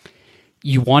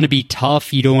 you want to be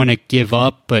tough, you don't want to give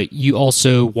up, but you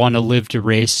also want to live to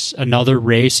race another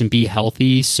race and be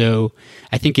healthy. So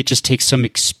I think it just takes some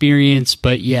experience.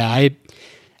 But yeah,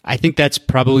 I think that's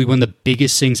probably one of the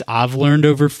biggest things I've learned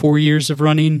over 4 years of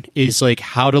running is like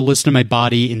how to listen to my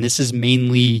body. And this is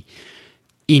mainly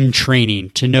in training,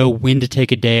 to know when to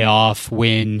take a day off,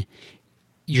 when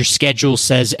your schedule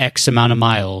says X amount of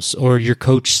miles or your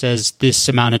coach says this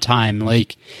amount of time.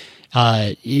 Like,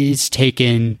 it's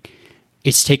taken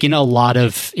a lot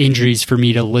of injuries for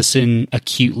me to listen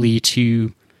acutely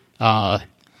to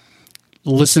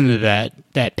listen to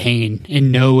that pain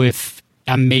and know if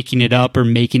I'm making it up or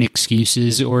making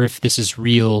excuses or if this is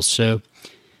real. So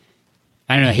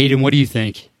I don't know, Hayden, what do you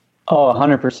think? Oh,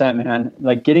 100%, man.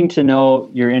 Like, getting to know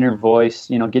your inner voice,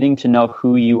 getting to know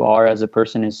who you are as a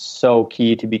person is so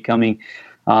key to becoming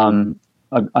an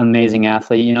amazing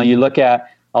athlete. You look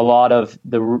at a lot of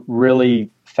the really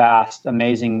fast,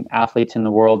 amazing athletes in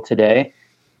the world today,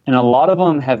 and a lot of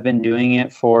them have been doing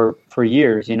it for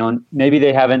years. Maybe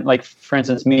they haven't, like, for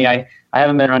instance, me, I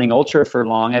haven't been running ultra for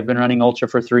long. I've been running ultra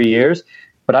for 3 years,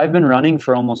 but I've been running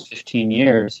for almost 15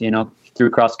 years, through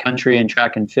cross country and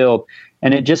track and field.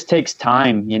 And it just takes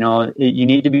time. You know, you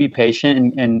need to be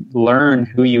patient and learn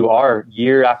who you are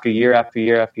year after year after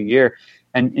year after year.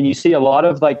 And you see a lot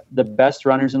of like the best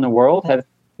runners in the world have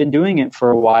been doing it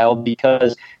for a while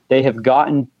because they have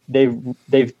gotten, they've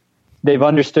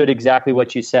understood exactly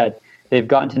what you said. They've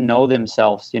gotten to know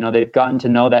themselves. You know, they've gotten to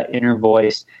know that inner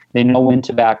voice. They know when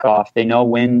to back off. They know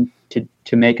when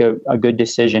to make a good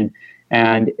decision.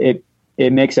 And it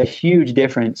makes a huge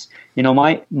difference. You know,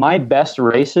 my best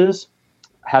races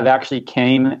have actually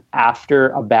came after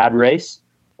a bad race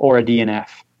or a DNF.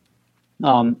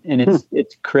 And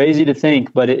it's crazy to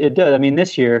think, but it does. I mean,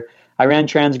 this year I ran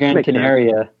Trans-Gran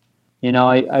Canaria. You know,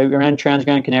 I ran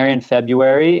Trans-Gran Canaria in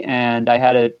February, and I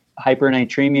had a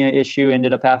hypernatremia issue,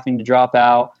 ended up having to drop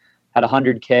out, had a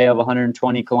 100K of a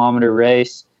 120-kilometer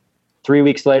race. 3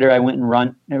 weeks later, I went and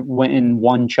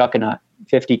won Chuckanut,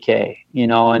 50K, you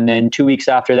know, and then 2 weeks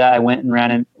after that, I went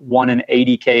and won an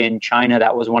 80K in China.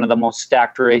 That was one of the most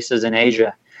stacked races in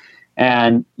Asia.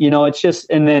 And, you know, it's just,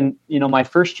 and then, you know, my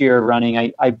first year of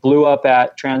running, I blew up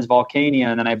at Transvolcania,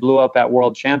 and then I blew up at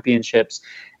World Championships.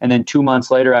 And then 2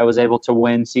 months later, I was able to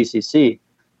win CCC.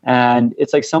 And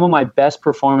it's like some of my best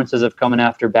performances have come in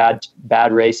after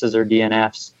bad races or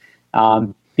DNFs,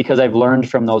 because I've learned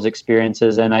from those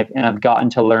experiences, and I've gotten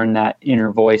to learn that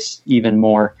inner voice even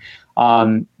more.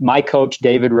 My coach,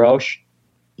 David Roche,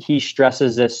 he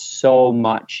stresses this so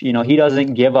much. You know, he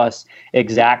doesn't give us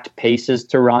exact paces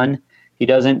to run. He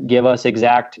doesn't give us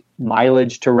exact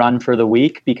mileage to run for the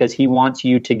week, because he wants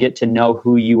you to get to know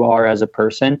who you are as a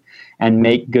person and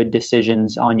make good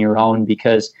decisions on your own.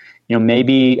 Because, you know,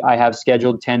 maybe I have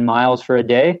scheduled 10 miles for a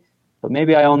day, but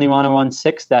maybe I only want to run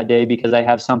 6 that day because I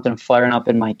have something flaring up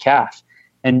in my calf.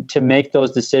 And to make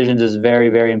those decisions is very,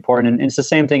 very important. And it's the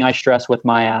same thing I stress with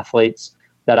my athletes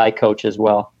that I coach as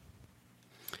well.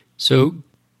 So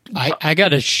I got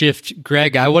to shift.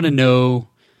 Greg, I want to know,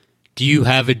 do you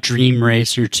have a dream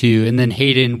race or two? And then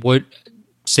Hayden,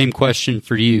 same question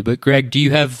for you. But Greg, do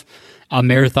you have a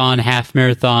marathon, half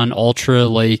marathon, ultra?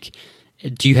 Like,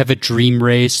 do you have a dream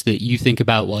race that you think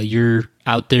about while you're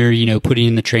out there, you know, putting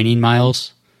in the training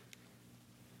miles?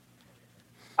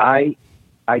 I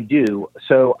do.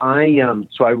 So I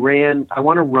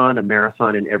want to run a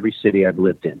marathon in every city I've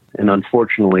lived in. And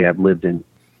unfortunately, I've lived in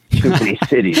too many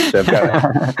cities. So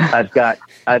I've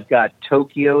got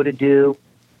Tokyo to do.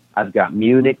 I've got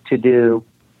Munich to do.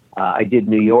 I did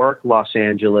New York, Los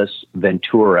Angeles,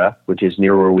 Ventura, which is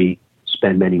near where we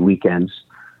spend many weekends.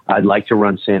 I'd like to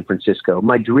run San Francisco.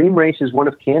 My dream race is one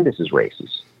of Candace's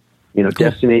races. You know,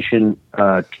 destination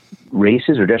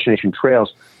races or destination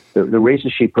trails. The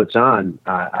races she puts on,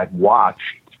 I've watched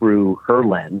through her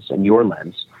lens and your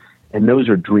lens, and those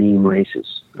are dream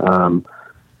races. So,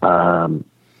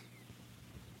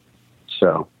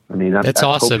 I mean, that's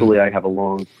awesome. Hopefully I have a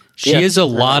long... She has a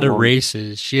lot of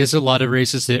races. She has a lot of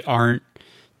races that aren't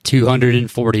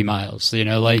 240 miles. You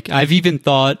know, like I've even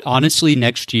thought, honestly,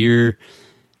 next year,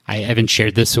 I haven't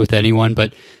shared this with anyone,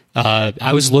 but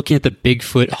I was looking at the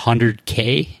Bigfoot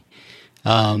 100K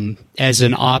as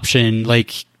an option.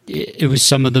 Like, it was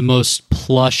some of the most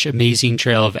plush, amazing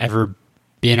trail I've ever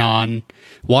been on.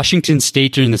 Washington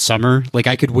State during the summer, like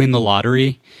I could win the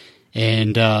lottery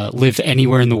and live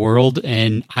anywhere in the world.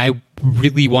 And I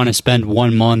really want to spend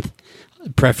 1 month,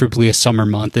 preferably a summer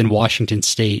month, in Washington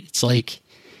State. It's like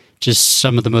just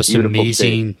some of the most beautiful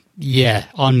amazing, state. Yeah,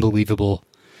 unbelievable.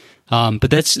 But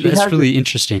that's really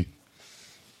interesting.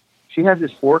 She has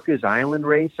this Orcas Island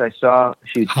race. I saw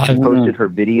she posted her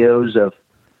videos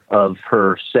of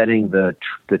her setting the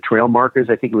trail markers.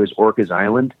 I think it was Orcas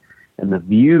Island, and the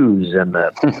views and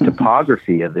the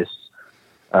topography of this.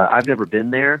 I've never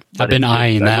been there. I've been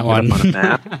eyeing that one. On a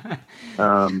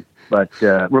map. But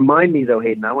remind me, though,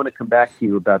 Hayden, I want to come back to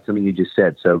you about something you just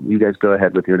said. So you guys go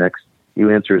ahead with your next. You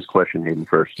answer his question, Hayden,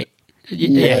 first.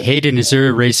 Yeah, Hayden, is there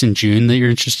a race in June that you're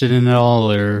interested in at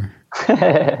all? Or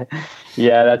yeah,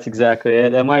 that's exactly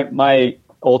it. And my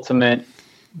ultimate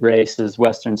race is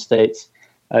Western States.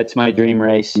 It's my dream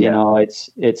race. You know, it's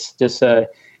just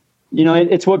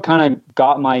it's what kind of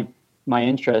got my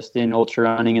interest in ultra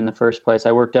running in the first place.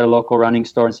 I worked at a local running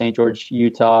store in St. George,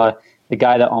 Utah. The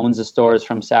guy that owns the store is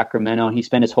from Sacramento. He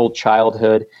spent his whole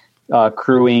childhood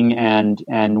crewing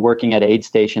and working at aid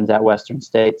stations at Western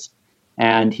States.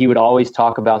 And he would always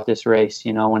talk about this race,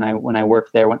 you know, when I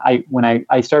worked there, when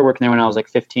I started working there when I was like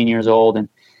 15 years old, and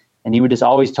he would just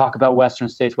always talk about Western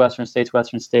States.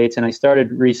 And I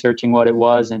started researching what it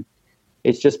was, and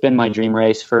it's just been my dream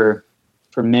race for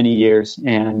many years.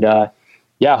 And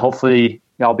hopefully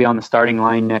I'll be on the starting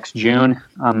line next June.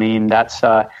 I mean, that's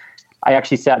I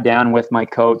actually sat down with my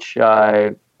coach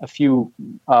a few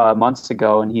months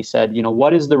ago, and he said,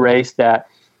 what is the race that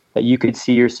you could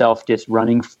see yourself just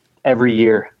running every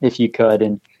year if you could,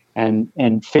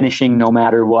 and finishing no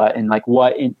matter what, and like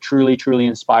what truly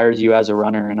inspires you as a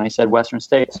runner? And I said Western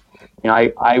States.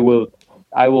 I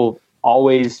will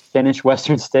always finish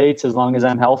Western States as long as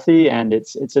I'm healthy, and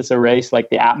it's just a race, like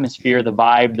the atmosphere, the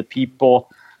vibe, the people.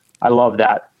 I love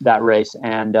that race,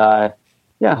 and I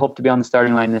hope to be on the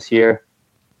starting line this year.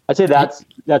 I'd say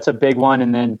that's a big one.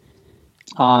 And then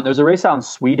there's a race out in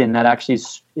Sweden that actually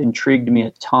intrigued me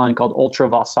a ton called Ultra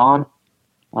Vasan,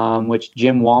 which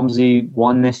Jim Walmsley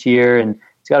won this year, and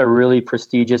it's got a really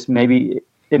prestigious, maybe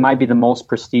it might be the most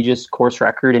prestigious course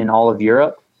record in all of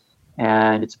Europe.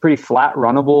 And it's a pretty flat,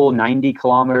 runnable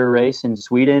 90-kilometer race in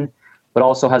Sweden, but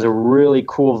also has a really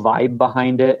cool vibe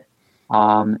behind it.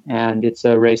 And it's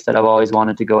a race that I've always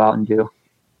wanted to go out and do.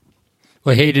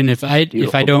 Well, Hayden, if I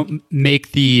don't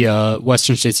make the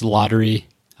Western States lottery,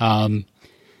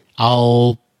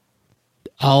 I'll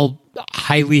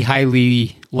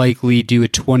highly likely do a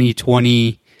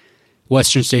 2020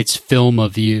 Western States film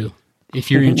of you if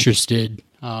you're interested.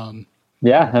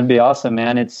 Yeah, that'd be awesome,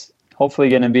 man. It's hopefully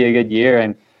going to be a good year,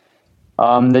 and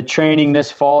the training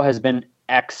this fall has been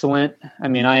excellent. I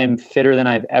mean, I am fitter than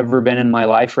I've ever been in my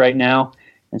life right now,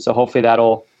 and so hopefully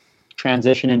that'll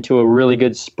transition into a really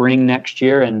good spring next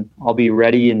year, and I'll be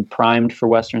ready and primed for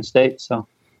Western States. So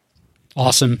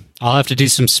awesome. I'll have to do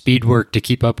some speed work to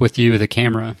keep up with you with a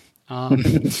camera.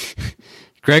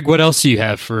 Greg, what else do you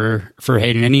have for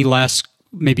Hayden? Any last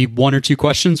maybe one or two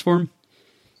questions for him?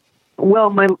 Well,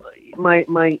 my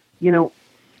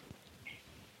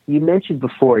you mentioned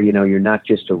before, you're not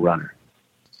just a runner,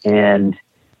 and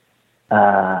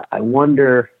I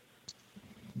wonder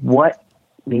what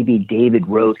maybe David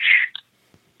Roach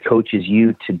coaches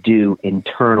you to do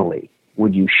internally.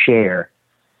 Would you share?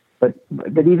 But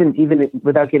even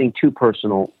without getting too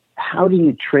personal, how do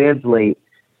you translate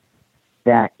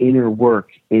that inner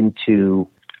work into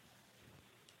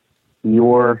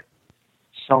your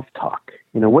self-talk?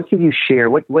 What can you share?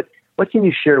 What can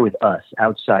you share with us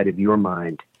outside of your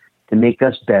mind to make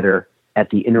us better at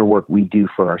the inner work we do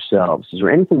for ourselves? Is there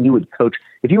anything you would coach?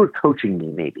 If you were coaching me,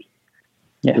 maybe,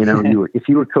 yeah. If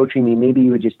you were coaching me, maybe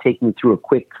you would just take me through a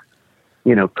quick,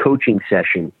 coaching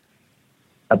session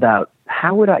about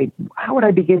how would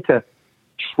I begin to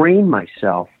train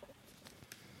myself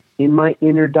in my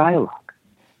inner dialogue?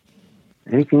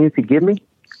 Anything you could give me?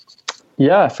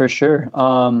 Yeah, for sure.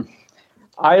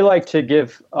 I like to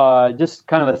give just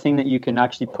kind of a thing that you can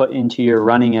actually put into your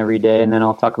running every day, and then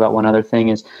I'll talk about one other thing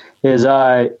is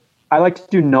I like to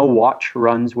do no watch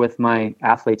runs with my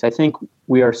athletes. I think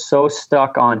we are so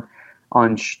stuck on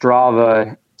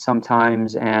Strava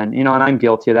sometimes, and and I'm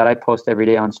guilty of that. I post every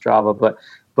day on Strava,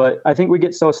 but I think we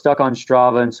get so stuck on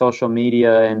Strava and social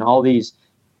media and all these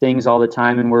things all the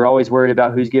time, and we're always worried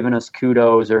about who's giving us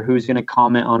kudos or who's going to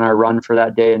comment on our run for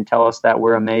that day and tell us that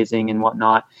we're amazing and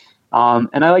whatnot.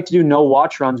 And I like to do no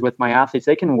watch runs with my athletes.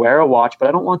 They can wear a watch, but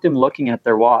I don't want them looking at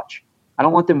their watch. I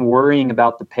don't want them worrying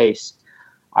about the pace.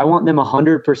 I want them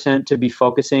 100% to be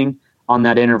focusing on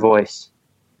that inner voice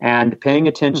and paying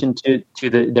attention to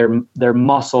their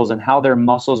muscles and how their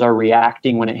muscles are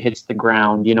reacting when it hits the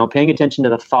ground. Paying attention to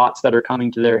the thoughts that are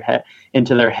coming to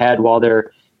into their head while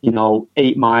they're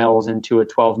 8 miles into a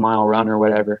 12-mile run or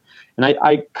whatever. And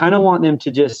I kind of want them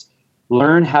to just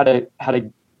learn how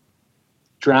to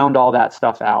drown all that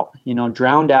stuff out.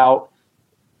 Drown out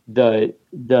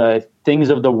the things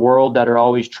of the world that are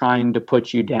always trying to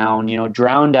put you down.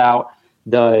 Drown out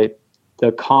the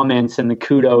comments and the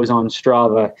kudos on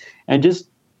Strava, and just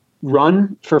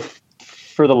run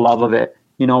for the love of it.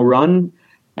 Run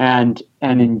and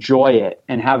enjoy it,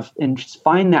 and just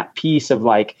find that peace of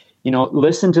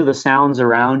listen to the sounds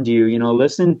around you.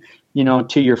 Listen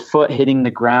to your foot hitting the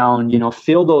ground,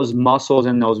 feel those muscles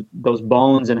and those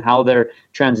bones and how they're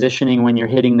transitioning when you're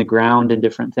hitting the ground and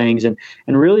different things, and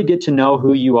really get to know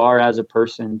who you are as a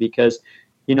person, because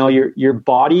your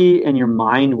body and your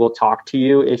mind will talk to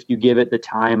you if you give it the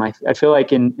time. I feel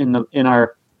like in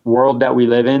our world that we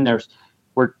live in,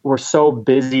 we're so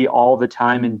busy all the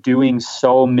time and doing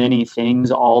so many things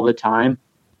all the time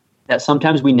that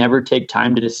sometimes we never take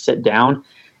time to just sit down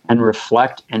and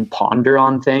reflect and ponder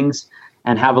on things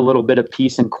and have a little bit of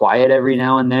peace and quiet every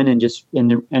now and then,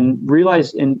 and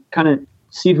realize and kind of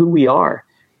see who we are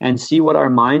and see what our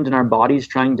mind and our body is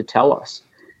trying to tell us.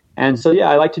 And so,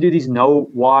 I like to do these no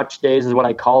watch days is what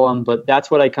I call them, but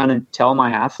that's what I kind of tell my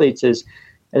athletes is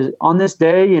on this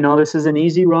day, this is an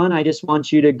easy run. I just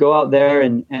want you to go out there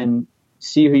and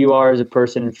see who you are as a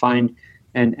person and find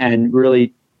and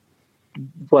really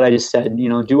what I just said,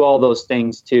 do all those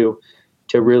things to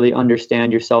to really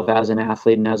understand yourself as an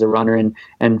athlete and as a runner,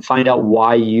 and find out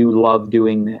why you love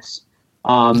doing this.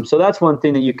 So that's one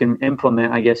thing that you can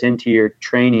implement, I guess, into your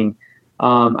training.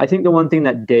 I think the one thing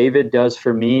that David does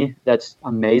for me that's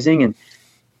amazing, and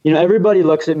everybody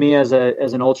looks at me as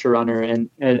an ultra runner and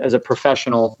as a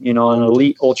professional, an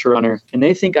elite ultra runner, and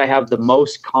they think I have the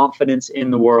most confidence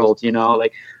in the world.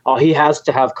 Like, oh, he has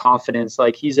to have confidence,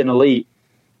 like he's an elite.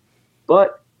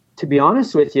 But to be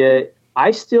honest with you,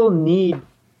 I still need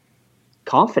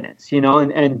confidence,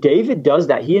 and David does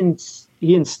that. He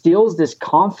instills this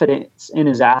confidence in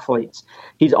his athletes.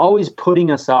 He's always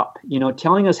putting us up,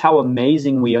 telling us how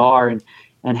amazing we are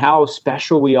and how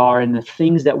special we are and the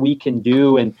things that we can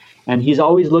do. And he's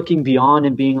always looking beyond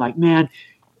and being like, man,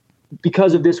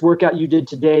 because of this workout you did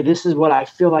today, this is what I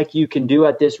feel like you can do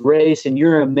at this race. And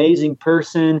you're an amazing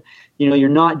person. You're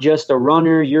not just a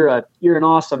runner. You're an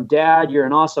awesome dad. You're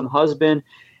an awesome husband.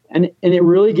 And it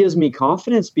really gives me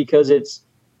confidence, because it's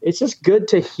just good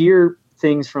to hear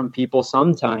things from people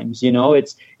sometimes.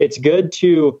 It's good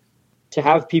to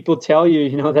have people tell you,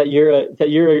 that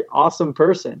you're an awesome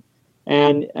person.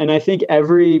 And I think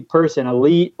every person,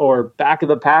 elite or back of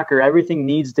the pack, or everything,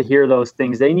 needs to hear those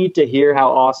things. They need to hear how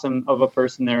awesome of a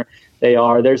person they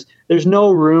are. There's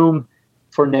no room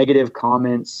for negative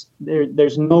comments.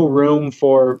 There's no room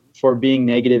for being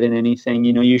negative in anything.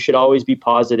 You should always be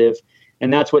positive.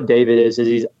 And that's what David is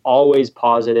he's always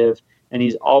positive, and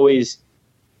he's always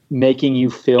making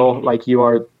you feel like you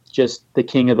are just the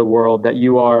king of the world, that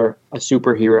you are a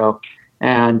superhero.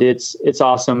 And it's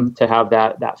awesome to have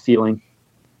that feeling.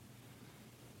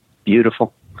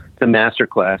 Beautiful. It's a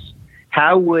masterclass.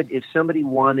 How would, if somebody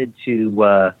wanted to,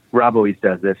 Rob always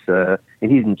does this, and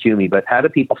he's in CUNY, but how do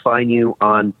people find you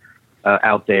on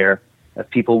out there?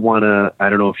 If people want to, I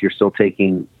don't know if you're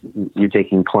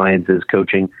taking clients as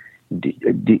coaching.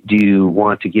 Do you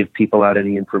want to give people out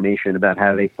any information about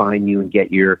how they find you and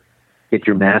get your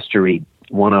mastery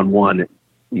one-on-one?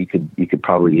 You could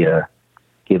probably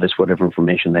give us whatever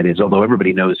information that is, although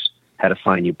everybody knows how to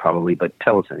find you probably, but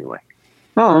tell us anyway.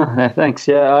 Oh, thanks.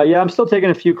 Yeah, I'm still taking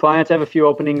a few clients. I have a few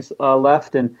openings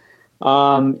left, and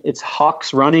it's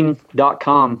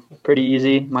hawksrunning.com. Pretty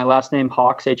easy. My last name,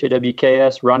 Hawks,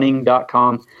 HAWKS,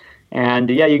 running.com. And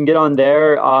yeah, you can get on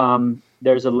there.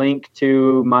 There's a link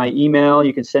to my email.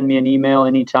 You can send me an email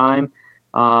anytime.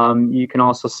 You can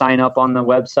also sign up on the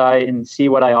website and see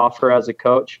what I offer as a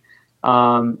coach.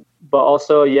 But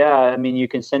also, you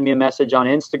can send me a message on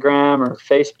Instagram or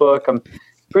Facebook. I'm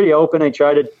pretty open. I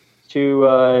try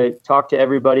to talk to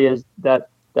everybody that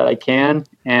I can.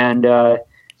 And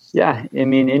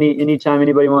anytime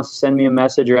anybody wants to send me a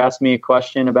message or ask me a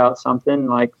question about something,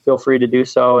 like, feel free to do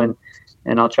so, and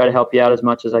I'll try to help you out as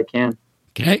much as I can.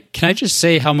 Can I just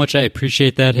say how much I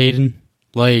appreciate that, Hayden?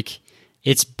 Like,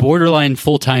 it's borderline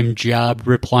full-time job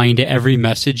replying to every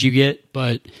message you get,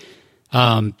 but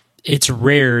it's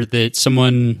rare that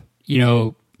someone,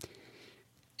 I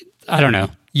don't know,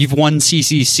 you've won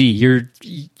CCC,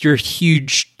 you're a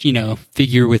huge,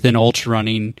 figure within ultra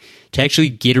running. To actually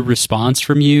get a response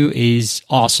from you is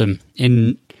awesome,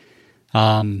 and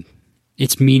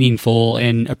it's meaningful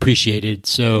and appreciated.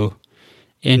 So,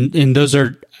 and those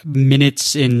are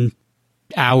minutes and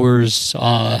hours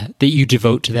that you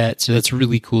devote to that. So that's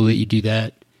really cool that you do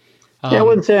that. I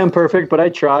wouldn't say I'm perfect, but I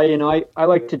try. I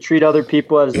like to treat other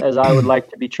people as I would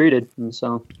like to be treated. And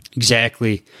so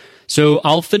exactly. So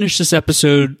I'll finish this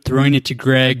episode throwing it to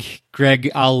Greg.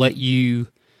 Greg, I'll let you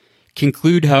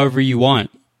conclude however you want.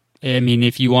 I mean,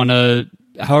 if you want to,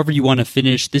 however you want to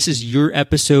finish, this is your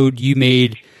episode. You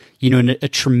made, a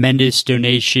tremendous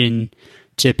donation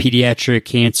to pediatric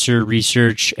cancer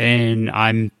research, and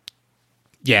I'm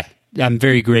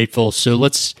very grateful. So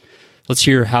let's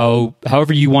hear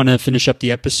however you want to finish up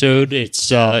the episode.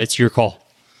 It's your call.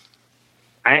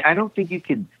 I don't think you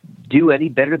could do any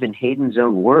better than Hayden's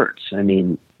own words. I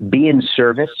mean, be in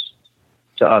service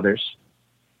to others.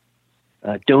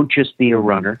 Don't just be a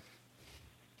runner.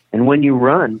 And when you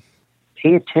run,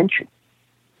 pay attention.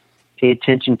 Pay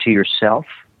attention to yourself.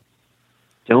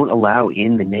 Don't allow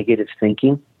in the negative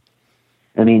thinking.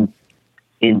 I mean,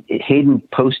 Hayden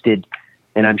posted,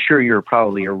 and I'm sure you're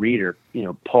probably a reader,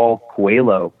 Paul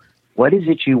Coelho, what is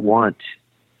it you want?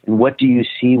 And what do you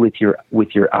see with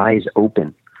your eyes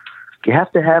open? You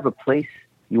have to have a place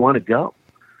you want to go.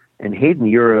 And Hayden,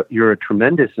 you're a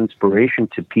tremendous inspiration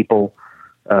to people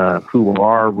who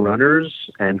are runners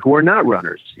and who are not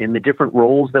runners in the different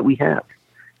roles that we have.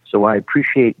 So I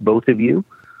appreciate both of you.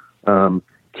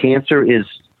 Cancer is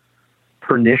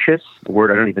pernicious, a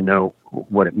word I don't even know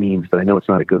what it means, but I know it's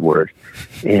not a good word.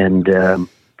 And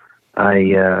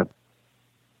I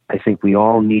think we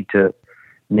all need to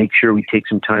make sure we take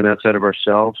some time outside of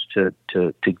ourselves to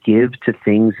give to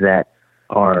things that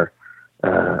are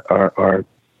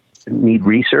need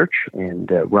research.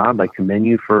 And Rob, I commend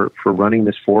you for running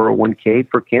this 401k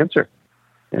for cancer.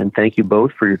 And thank you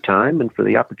both for your time and for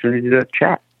the opportunity to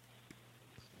chat.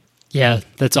 Yeah,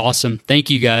 that's awesome. Thank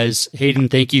you, guys. Hayden,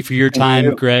 thank you for your time.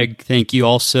 You. Greg, thank you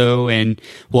also. And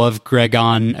we'll have Greg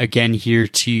on again here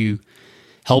to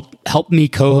help me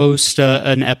co-host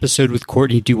an episode with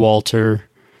Courtney Dauwalter.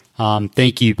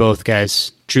 Thank you both,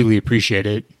 guys. Truly appreciate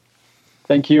it.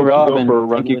 Thank you, Rob, and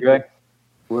thank you, Greg.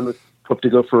 Hope to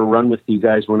go for a run with you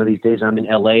guys one of these days. I'm in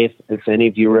LA. If any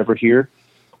of you are ever here,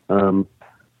 I'm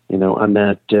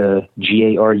at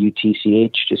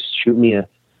GARUTCH. Just shoot me a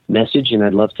message, and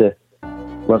I'd love to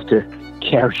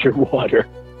carry your water.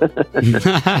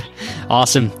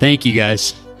 Awesome. Thank you,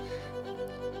 guys.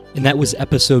 And that was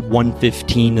episode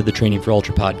 115 of the Training for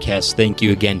Ultra podcast. Thank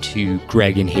you again to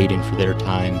Greg and Hayden for their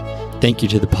time. Thank you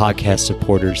to the podcast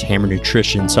supporters, Hammer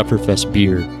Nutrition, Sufferfest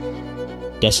Beer,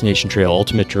 Destination Trail,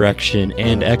 Ultimate Direction,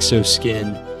 and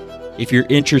Exoskin. If you're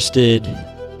interested,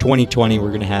 2020, we're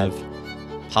going to have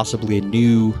possibly a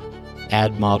new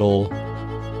ad model.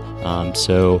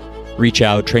 So reach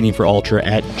out,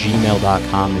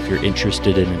 trainingforultra@gmail.com if you're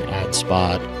interested in an ad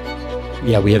spot.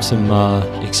 Yeah, we have some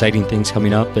exciting things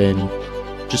coming up, and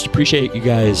just appreciate you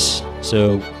guys.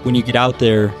 So when you get out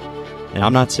there, and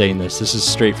I'm not saying this is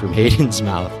straight from Hayden's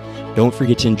mouth, don't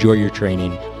forget to enjoy your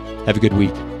training. Have a good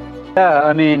week. Yeah,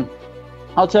 I mean,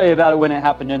 I'll tell you about it when it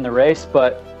happened in the race,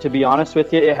 but to be honest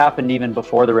with you, it happened even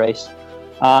before the race.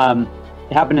 It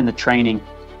happened in the training.